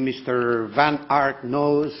probably Mr. Van Ark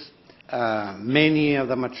knows, many of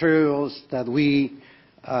the materials that we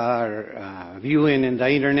are viewing in the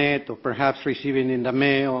internet or perhaps receiving in the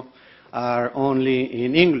mail are only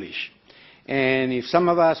in English. And if some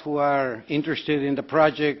of us who are interested in the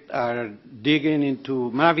project are navigating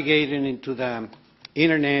into the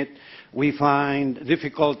internet, we find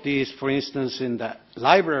difficulties, for instance, in the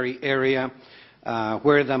library area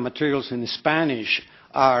where the materials in Spanish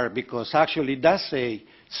are, because actually it does say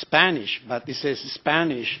Spanish, but it says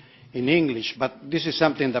Spanish in English. But this is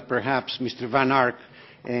something that perhaps Mr. Van Ark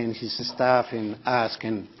and his staff and us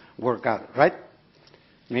can work out, right?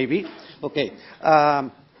 Maybe? Okay.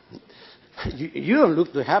 You don't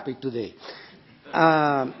look too happy today.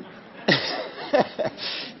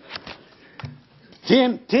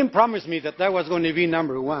 Tim promised me that was going to be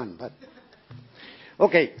number one, but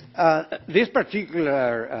okay. This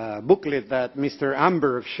particular booklet that Mr.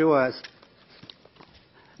 Amber showed us,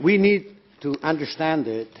 we need to understand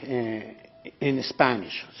it in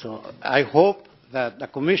Spanish. So I hope that the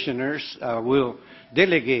commissioners will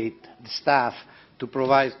delegate the staff to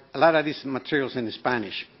provide a lot of these materials in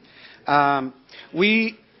Spanish. Thank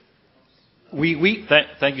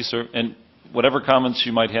you, sir. And whatever comments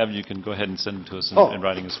you might have, you can go ahead and send them to us in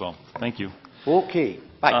writing as well. Thank you. Okay.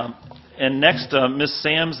 Bye. And next, Ms.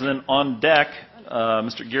 Sams, and then on deck,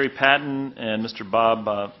 Mr. Gary Patton and Mr. Bob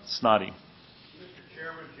Snoddy. Mr.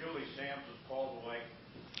 Chairman, Julie Sams is called away.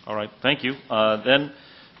 All right. Thank you. Then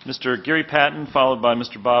Mr. Gary Patton, followed by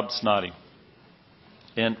Mr. Bob Snoddy.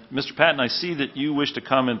 And Mr. Patton, I see that you wish to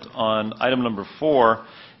comment on item number 4.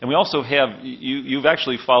 And we also have, you've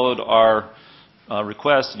actually followed our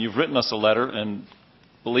request, and you've written us a letter, and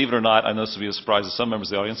believe it or not, I know this will be a surprise to some members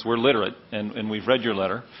of the audience, we're literate, and we've read your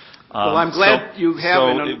letter. Well, I'm glad you have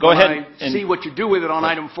it, and go when ahead I see what you do with it on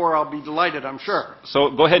item 4, I'll be delighted, I'm sure. So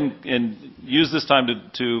go ahead and use this time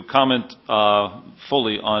to comment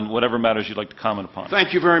fully on whatever matters you'd like to comment upon.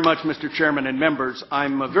 Thank you very much, Mr. Chairman and members.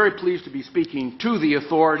 I'm very pleased to be speaking to the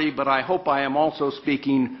authority, but I hope I am also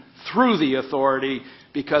speaking through the authority,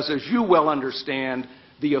 because as you well understand,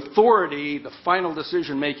 the authority, the final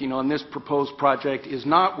decision-making on this proposed project is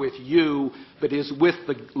not with you, but is with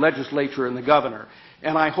the legislature and the governor.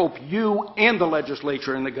 And I hope you and the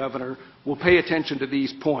legislature and the governor will pay attention to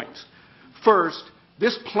these points. First,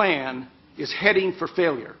 this plan is heading for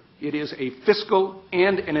failure. It is a fiscal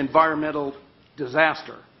and an environmental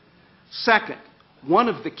disaster. Second, one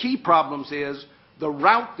of the key problems is the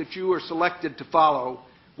route that you are selected to follow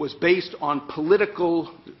was based on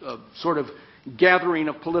political sort of gathering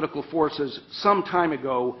of political forces some time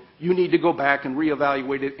ago. You need to go back and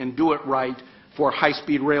reevaluate it and do it right for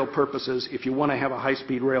high-speed rail purposes if you want to have a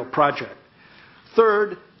high-speed rail project.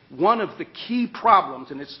 Third, one of the key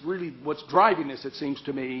problems, and it's really what's driving this, it seems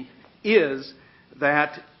to me, is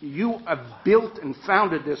that you have built and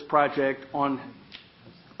founded this project on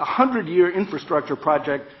a 100-year infrastructure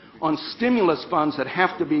project on stimulus funds that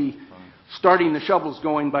have to be starting the shovels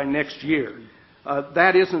going by next year.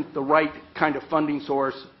 That isn't the right kind of funding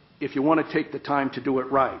source if you want to take the time to do it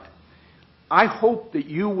right. I hope that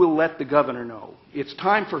you will let the governor know it's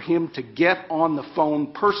time for him to get on the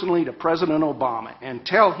phone personally to President Obama and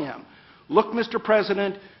tell him, look, Mr.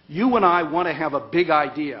 President, you and I want to have a big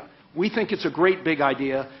idea. We think it's a great big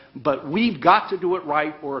idea, but we've got to do it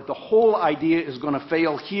right or the whole idea is going to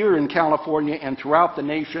fail here in California and throughout the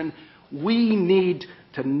nation. We need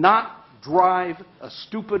to not drive a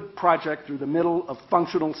stupid project through the middle of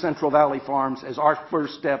functional Central Valley farms as our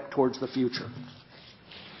first step towards the future.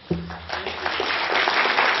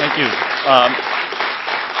 Thank you.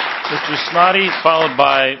 Mr. Snoddy, followed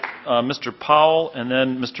by Mr. Powell, and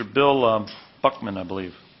then Mr. Bill Buckman, I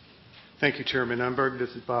believe. Thank you, Chairman Umberg.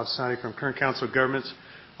 This is Bob Snoddy from Kern Council of Governments.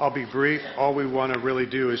 I'll be brief. All we want to really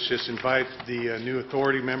do is just invite the new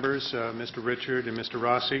authority members, Mr. Richard and Mr.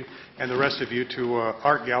 Rossi, and the rest of you to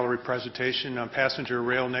art gallery presentation on passenger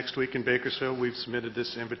rail next week in Bakersfield. We've submitted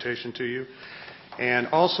this invitation to you. And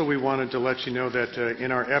also we wanted to let you know that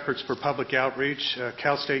in our efforts for public outreach,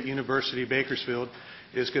 Cal State University Bakersfield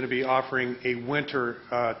is going to be offering a winter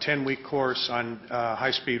 10-week course on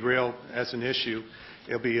high-speed rail as an issue.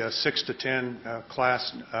 It'll be 6 to 10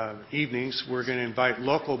 class evenings. We're going to invite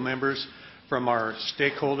local members from our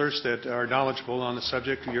stakeholders that are knowledgeable on the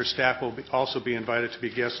subject. Your staff will also be invited to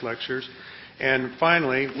be guest lecturers. And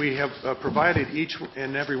finally, we have provided each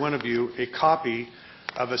and every one of you a copy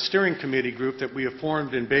of a steering committee group that we have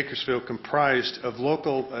formed in Bakersfield, comprised of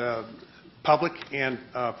local public and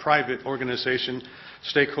private organization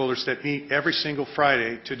stakeholders that meet every single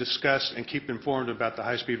Friday to discuss and keep informed about the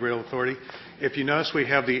High-Speed Rail Authority. If you notice, we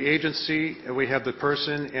have the agency, we have the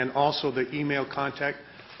person, and also the email contact.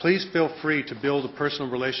 Please feel free to build a personal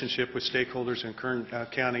relationship with stakeholders in Kern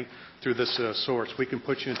County through this source. We can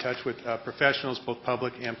put you in touch with professionals, both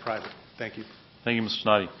public and private. Thank you. Thank you, Mr.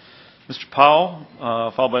 Snoddy. Mr. Powell,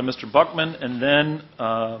 followed by Mr. Buckman, and then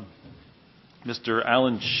Mr.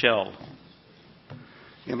 Alan Schell.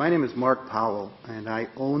 Yeah, my name is Mark Powell, and I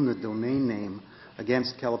own the domain name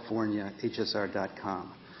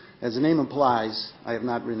AgainstCaliforniaHSR.com. As the name implies, I have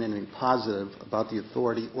not written anything positive about the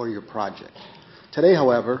authority or your project. Today,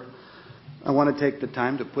 however, I want to take the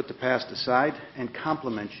time to put the past aside and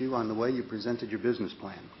compliment you on the way you presented your business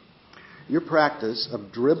plan. Your practice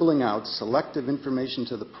of dribbling out selective information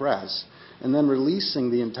to the press and then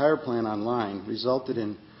releasing the entire plan online resulted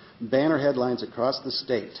in banner headlines across the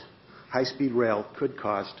state. High-speed rail could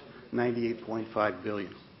cost $98.5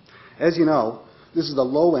 billion. As you know, this is the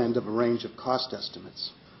low end of a range of cost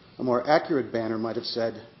estimates. A more accurate banner might have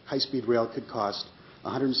said high-speed rail could cost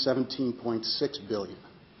 $117.6 billion,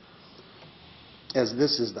 as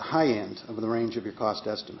this is the high end of the range of your cost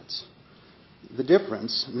estimates. The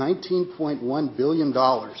difference, $19.1 billion,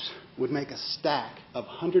 would make a stack of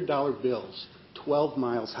 $100 bills 12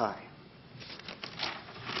 miles high.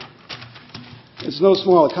 It's no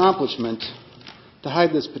small accomplishment to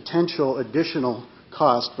hide this potential additional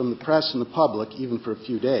cost from the press and the public, even for a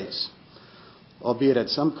few days, albeit at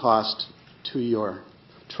some cost to your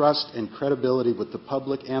trust and credibility with the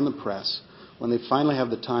public and the press when they finally have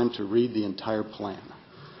the time to read the entire plan.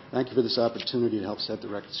 Thank you for this opportunity to help set the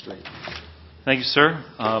record straight. Thank you, sir.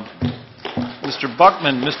 Mr.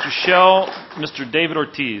 Buckman, Mr. Schell, Mr. David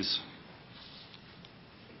Ortiz.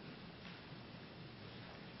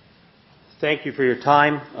 Thank you for your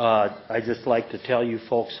time. I'd just like to tell you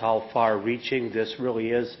folks how far-reaching this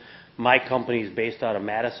really is. My company is based out of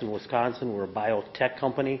Madison, Wisconsin. We're a biotech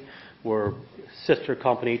company. We're a sister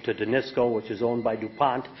company to Danisco, which is owned by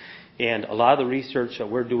DuPont. And a lot of the research that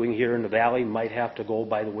we're doing here in the valley might have to go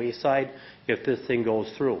by the wayside if this thing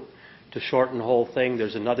goes through. To shorten the whole thing,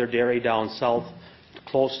 there's another dairy down south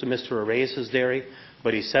close to Mr. Arraez's dairy,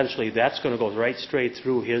 but essentially that's going to go right straight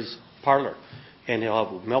through his parlor. And he'll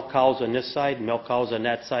have milk cows on this side, milk cows on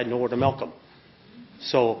that side, nowhere to milk them.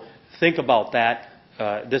 So think about that.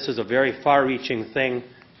 This is a very far-reaching thing,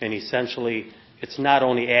 and essentially it's not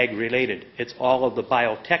only ag-related. It's all of the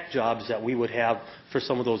biotech jobs that we would have for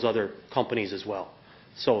some of those other companies as well.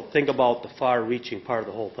 So think about the far-reaching part of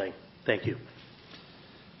the whole thing. Thank you.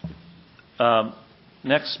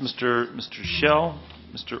 Next, Mr. Schell,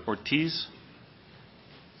 Mr. Ortiz.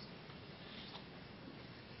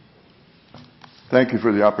 Thank you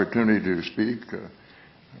for the opportunity to speak.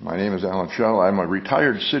 My name is Alan Schell. I'm a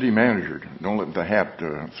retired city manager. Don't let the hat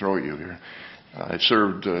throw you here. I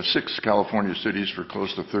served 6 California cities for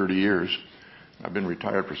close to 30 years. I've been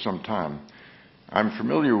retired for some time. I'm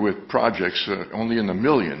familiar with projects only in the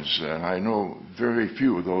millions, and I know very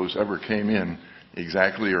few of those ever came in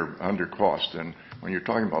exactly or under cost. And when you're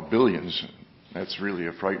talking about billions, that's really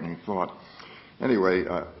a frightening thought. Anyway,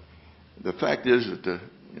 the fact is that the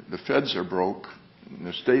feds are broke, and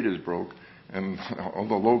the state is broke, and all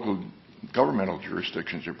the local governmental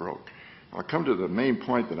jurisdictions are broke. I'll come to the main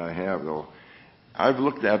point that I have, though. I've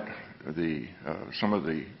looked at some of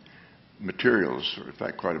the materials, or in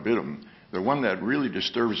fact quite a bit of them. The one that really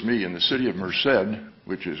disturbs me in the city of Merced,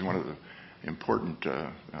 which is one of the important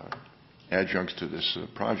adjuncts to this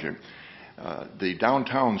project, the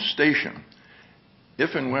downtown station.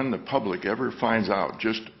 If and when the public ever finds out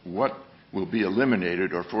just what will be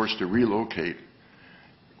eliminated or forced to relocate,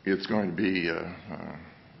 it's going to be a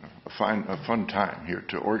fun time here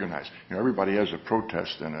to organize. You know, everybody has a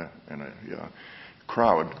protest and a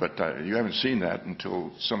crowd, but you haven't seen that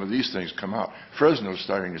until some of these things come out. Fresno's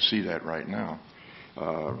starting to see that right now.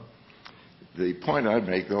 The point I'd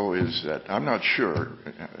make, though, is that I'm not sure,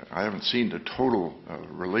 I haven't seen the total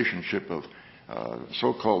relationship of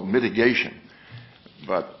so-called mitigation,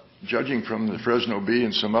 but judging from the Fresno Bee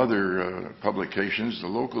and some other publications, the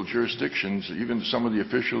local jurisdictions, even some of the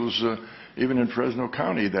officials, even in Fresno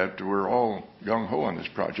County that were all gung-ho on this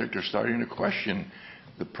project, are starting to question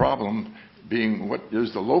The problem being what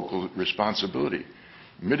is the local responsibility.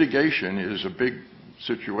 Mitigation is a big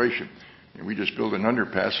situation. And we just built an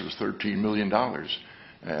underpass that was $13 million.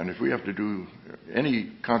 And if we have to do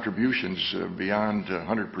any contributions beyond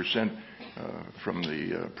 100% from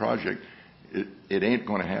the project, it ain't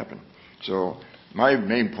going to happen. So my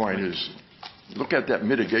main point is look at that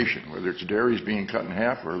mitigation, whether it's dairies being cut in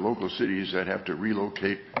half or local cities that have to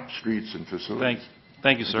relocate streets and facilities.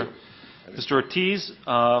 Thank you, sir. Mr. Ortiz,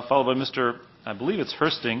 followed by Mr., I believe it's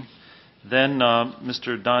Hursting, then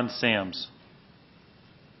Mr. Don Sams.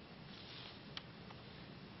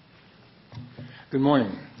 Good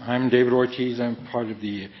morning. I'm David Ortiz. I'm part of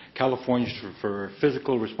the Californians for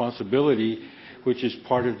Physical Responsibility, which is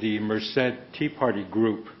part of the Merced Tea Party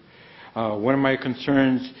group. One of my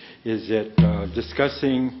concerns is that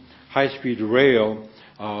discussing high-speed rail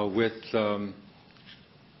with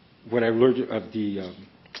what I've learned of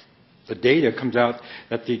the data comes out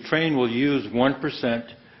that the train will use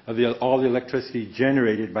 1% of all the electricity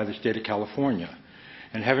generated by the state of California.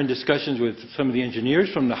 And having discussions with some of the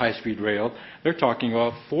engineers from the high-speed rail, they're talking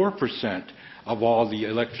about 4% of all the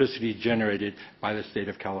electricity generated by the state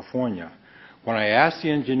of California. When I asked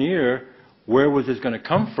the engineer where was this going to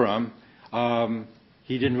come from,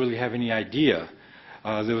 he didn't really have any idea.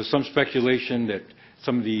 There was some speculation that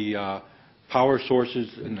some of the power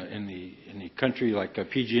sources in the country, like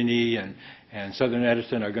PG&E and Southern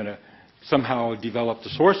Edison, are going to somehow develop the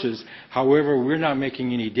sources. However, we're not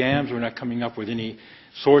making any dams. We're not coming up with any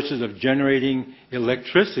sources of generating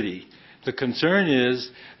electricity. The concern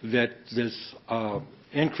is that this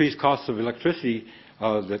increased cost of electricity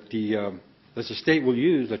that the state will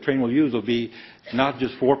use, the train will use, will be not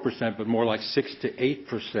just 4%, but more like 6 to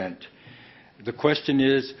 8%. The question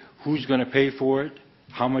is, who's going to pay for it?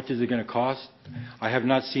 How much is it going to cost? I have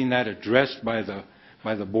not seen that addressed by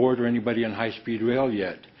the board or anybody on high-speed rail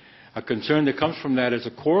yet. A concern that comes from that as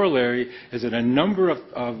a corollary is that a number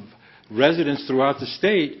of residents throughout the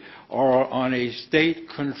state are on a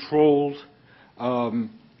state-controlled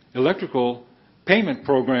electrical payment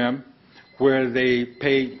program where they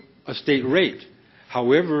pay a state rate.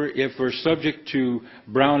 However, if we're subject to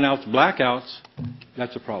brownouts, blackouts,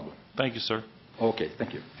 that's a problem. Thank you, sir. Okay,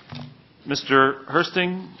 thank you. Mr.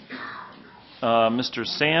 Hursting, Mr.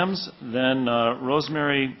 Sams, then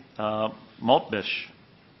Rosemary Maltbish.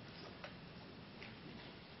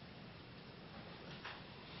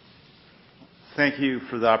 Thank you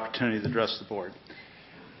for the opportunity to address the board.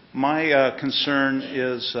 My concern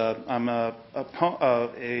is I'm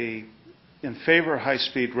in favor of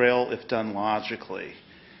high-speed rail if done logically.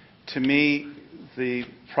 To me, the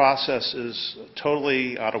process is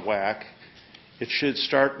totally out of whack. It should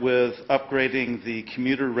start with upgrading the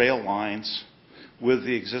commuter rail lines with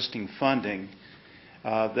the existing funding.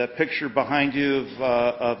 That picture behind you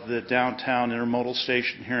of the downtown intermodal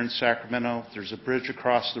station here in Sacramento, there's a bridge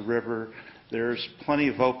across the river. There's plenty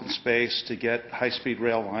of open space to get high-speed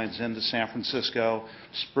rail lines into San Francisco.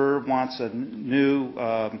 Spur wants a new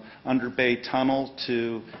under-bay tunnel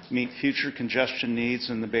to meet future congestion needs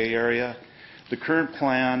in the Bay Area. The current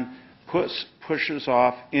plan pushes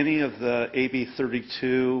off any of the AB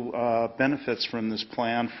 32 benefits from this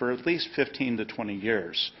plan for at least 15 to 20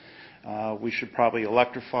 years. We should probably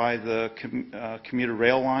electrify the commuter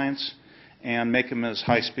rail lines and make them as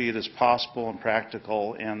high speed as possible and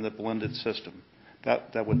practical and the blended system.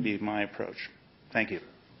 That would be my approach. Thank you.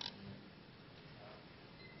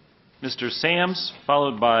 Mr. Sams,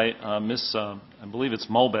 followed by Ms. I believe it's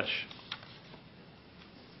Malbish.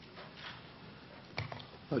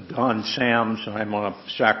 Don Sams. I'm a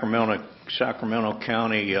Sacramento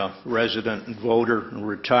County resident and voter and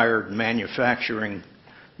retired manufacturing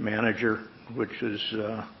manager, which is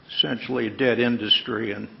essentially a dead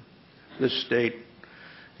industry in this state,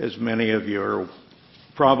 as many of you are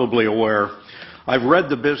probably aware. I've read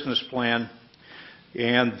the business plan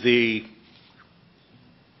and the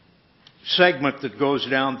segment that goes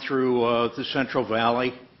down through the Central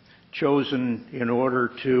Valley, chosen in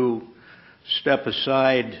order to step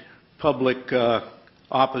aside public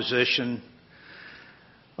opposition,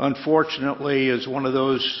 unfortunately is one of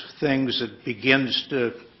those things that begins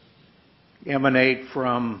to emanate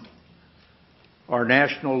from our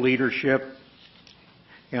national leadership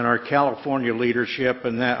and our California leadership,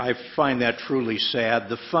 and that I find that truly sad.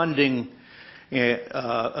 The funding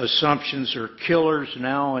assumptions are killers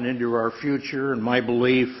now and into our future, and my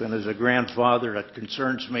belief, and as a grandfather, it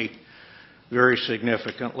concerns me very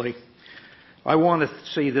significantly. I want to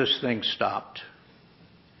see this thing stopped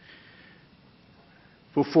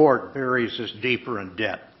before it buries us deeper in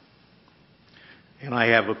debt. And I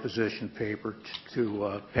have a position paper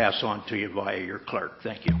to pass on to you via your clerk.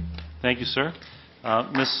 Thank you. Thank you, sir.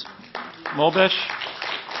 Ms. Mobesh,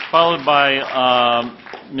 followed by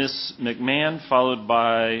Ms. McMahon, followed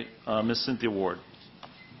by Ms. Cynthia Ward.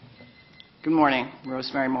 Good morning.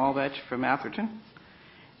 Rosemary Malvich from Atherton.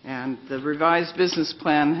 And the revised business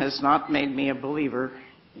plan has not made me a believer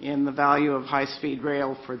in the value of high-speed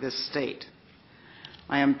rail for this state.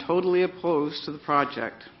 I am totally opposed to the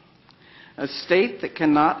project. A state that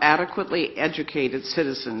cannot adequately educate its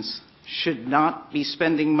citizens should not be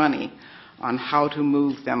spending money on how to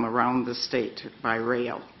move them around the state by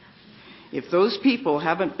rail. If those people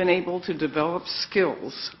haven't been able to develop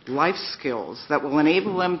skills, life skills, that will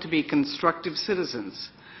enable them to be constructive citizens,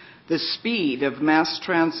 the speed of mass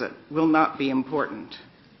transit will not be important.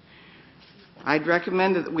 I'd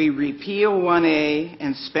recommend that we repeal 1A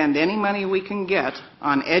and spend any money we can get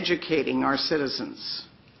on educating our citizens.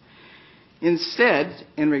 Instead,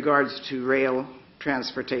 in regards to rail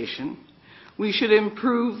transportation, we should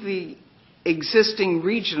improve the existing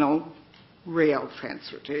regional rail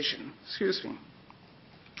transportation.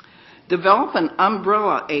 Develop an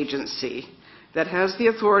umbrella agency that has the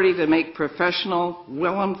authority to make professional,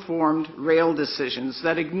 well-informed rail decisions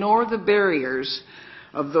that ignore the barriers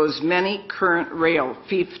of those many current rail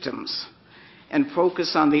fiefdoms and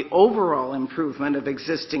focus on the overall improvement of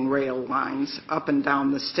existing rail lines up and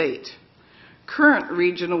down the state. Current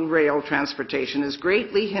regional rail transportation is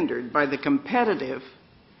greatly hindered by the competitive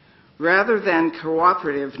rather than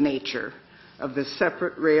cooperative nature of the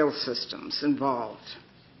separate rail systems involved.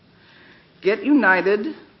 Get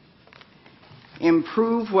united,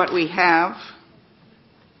 improve what we have,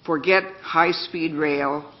 forget high-speed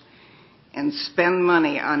rail, and spend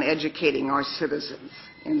money on educating our citizens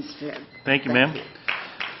instead. Thank you, ma'am.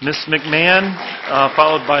 Ms. McMahon,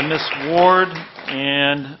 followed by Ms. Ward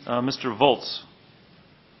and Mr. Volz.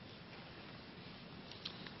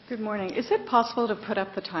 Good morning. Is it possible to put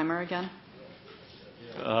up the timer again?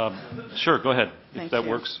 Sure, go ahead, Thank if that you.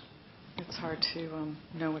 works. It's hard to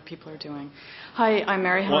know what people are doing. Hi, I'm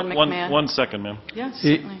Mary Helen McMahon. One second, ma'am. Yes,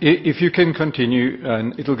 certainly. If you can continue,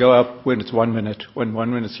 and it'll go up when it's 1 minute, when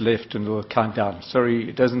 1 minute's left, and we'll count down. Sorry,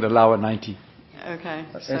 it doesn't allow a 90.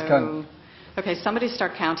 Okay, somebody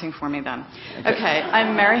start counting for me then. Okay,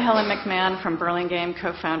 I'm Mary Helen McMahon from Burlingame,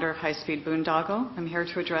 co-founder of High Speed Boondoggle. I'm here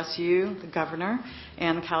to address you, the governor,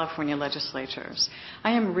 and the California legislatures.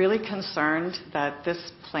 I am really concerned that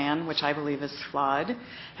this plan, which I believe is flawed,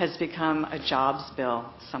 has become a jobs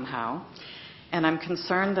bill somehow. And I'm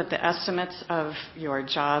concerned that the estimates of your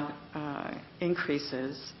job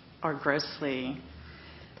increases are grossly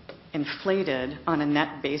inflated on a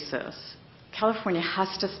net basis. California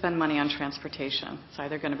has to spend money on transportation. It's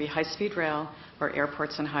either going to be high-speed rail or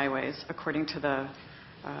airports and highways, according to the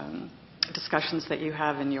discussions that you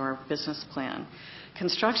have in your business plan.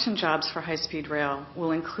 Construction jobs for high-speed rail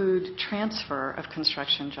will include transfer of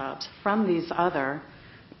construction jobs from these other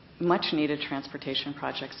much-needed transportation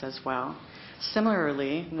projects as well.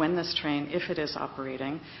 Similarly, when this train, if it is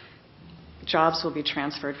operating, jobs will be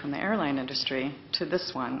transferred from the airline industry to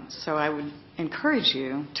this one. So I would encourage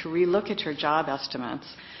you to relook at your job estimates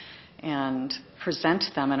and present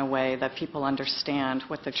them in a way that people understand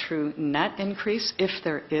what the true net increase, if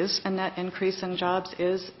there is a net increase in jobs,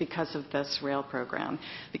 is because of this rail program.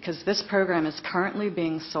 Because this program is currently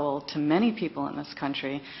being sold to many people in this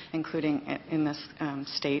country, including in this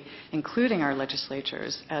state, including our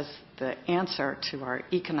legislatures, as the answer to our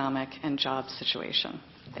economic and job situation.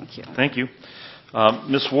 Thank you. Thank you.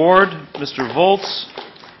 Ms. Ward, Mr. Volz,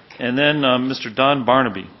 and then Mr. Don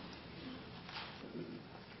Barnaby.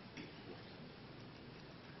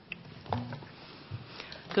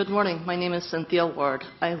 Good morning. My name is Cynthia Ward.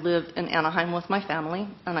 I live in Anaheim with my family,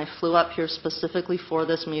 and I flew up here specifically for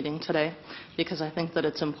this meeting today because I think that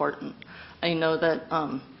it's important. I know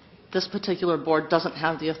that this particular board doesn't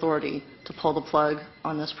have the authority to pull the plug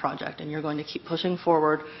on this project, and you're going to keep pushing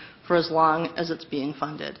forward for as long as it's being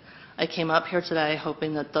funded. I came up here today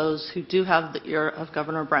hoping that those who do have the ear of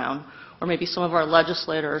Governor Brown, or maybe some of our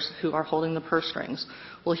legislators who are holding the purse strings,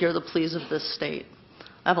 will hear the pleas of this state.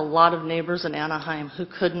 I have a lot of neighbors in Anaheim who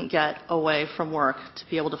couldn't get away from work to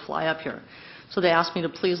be able to fly up here. So they asked me to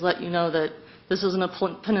please let you know that this isn't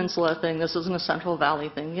a peninsula thing, this isn't a Central Valley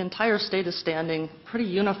thing. The entire state is standing pretty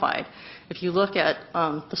unified. If you look at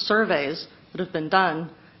the surveys that have been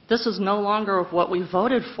done, this is no longer what we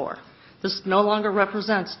voted for. This no longer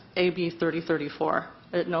represents AB 3034.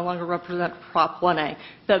 It no longer represents Prop 1A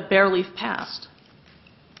that barely passed.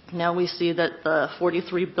 Now we see that the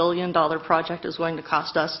 $43 billion project is going to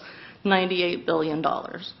cost us $98 billion.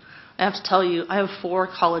 I I have to tell you, I have 4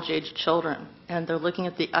 college-age children, and they're looking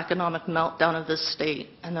at the economic meltdown of this state,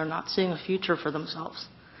 and they're not seeing a future for themselves.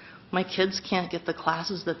 My kids can't get the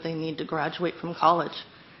classes that they need to graduate from college,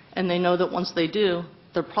 and they know that once they do,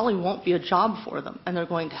 there probably won't be a job for them, and they're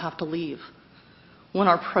going to have to leave. When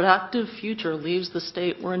our productive future leaves the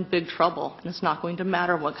state, we're in big trouble, and it's not going to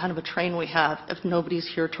matter what kind of a train we have if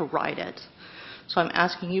nobody's here to ride it. So I'm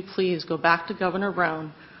asking you, please go back to Governor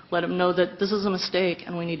Brown, let him know that this is a mistake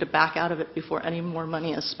and we need to back out of it before any more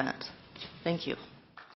money is spent. Thank you.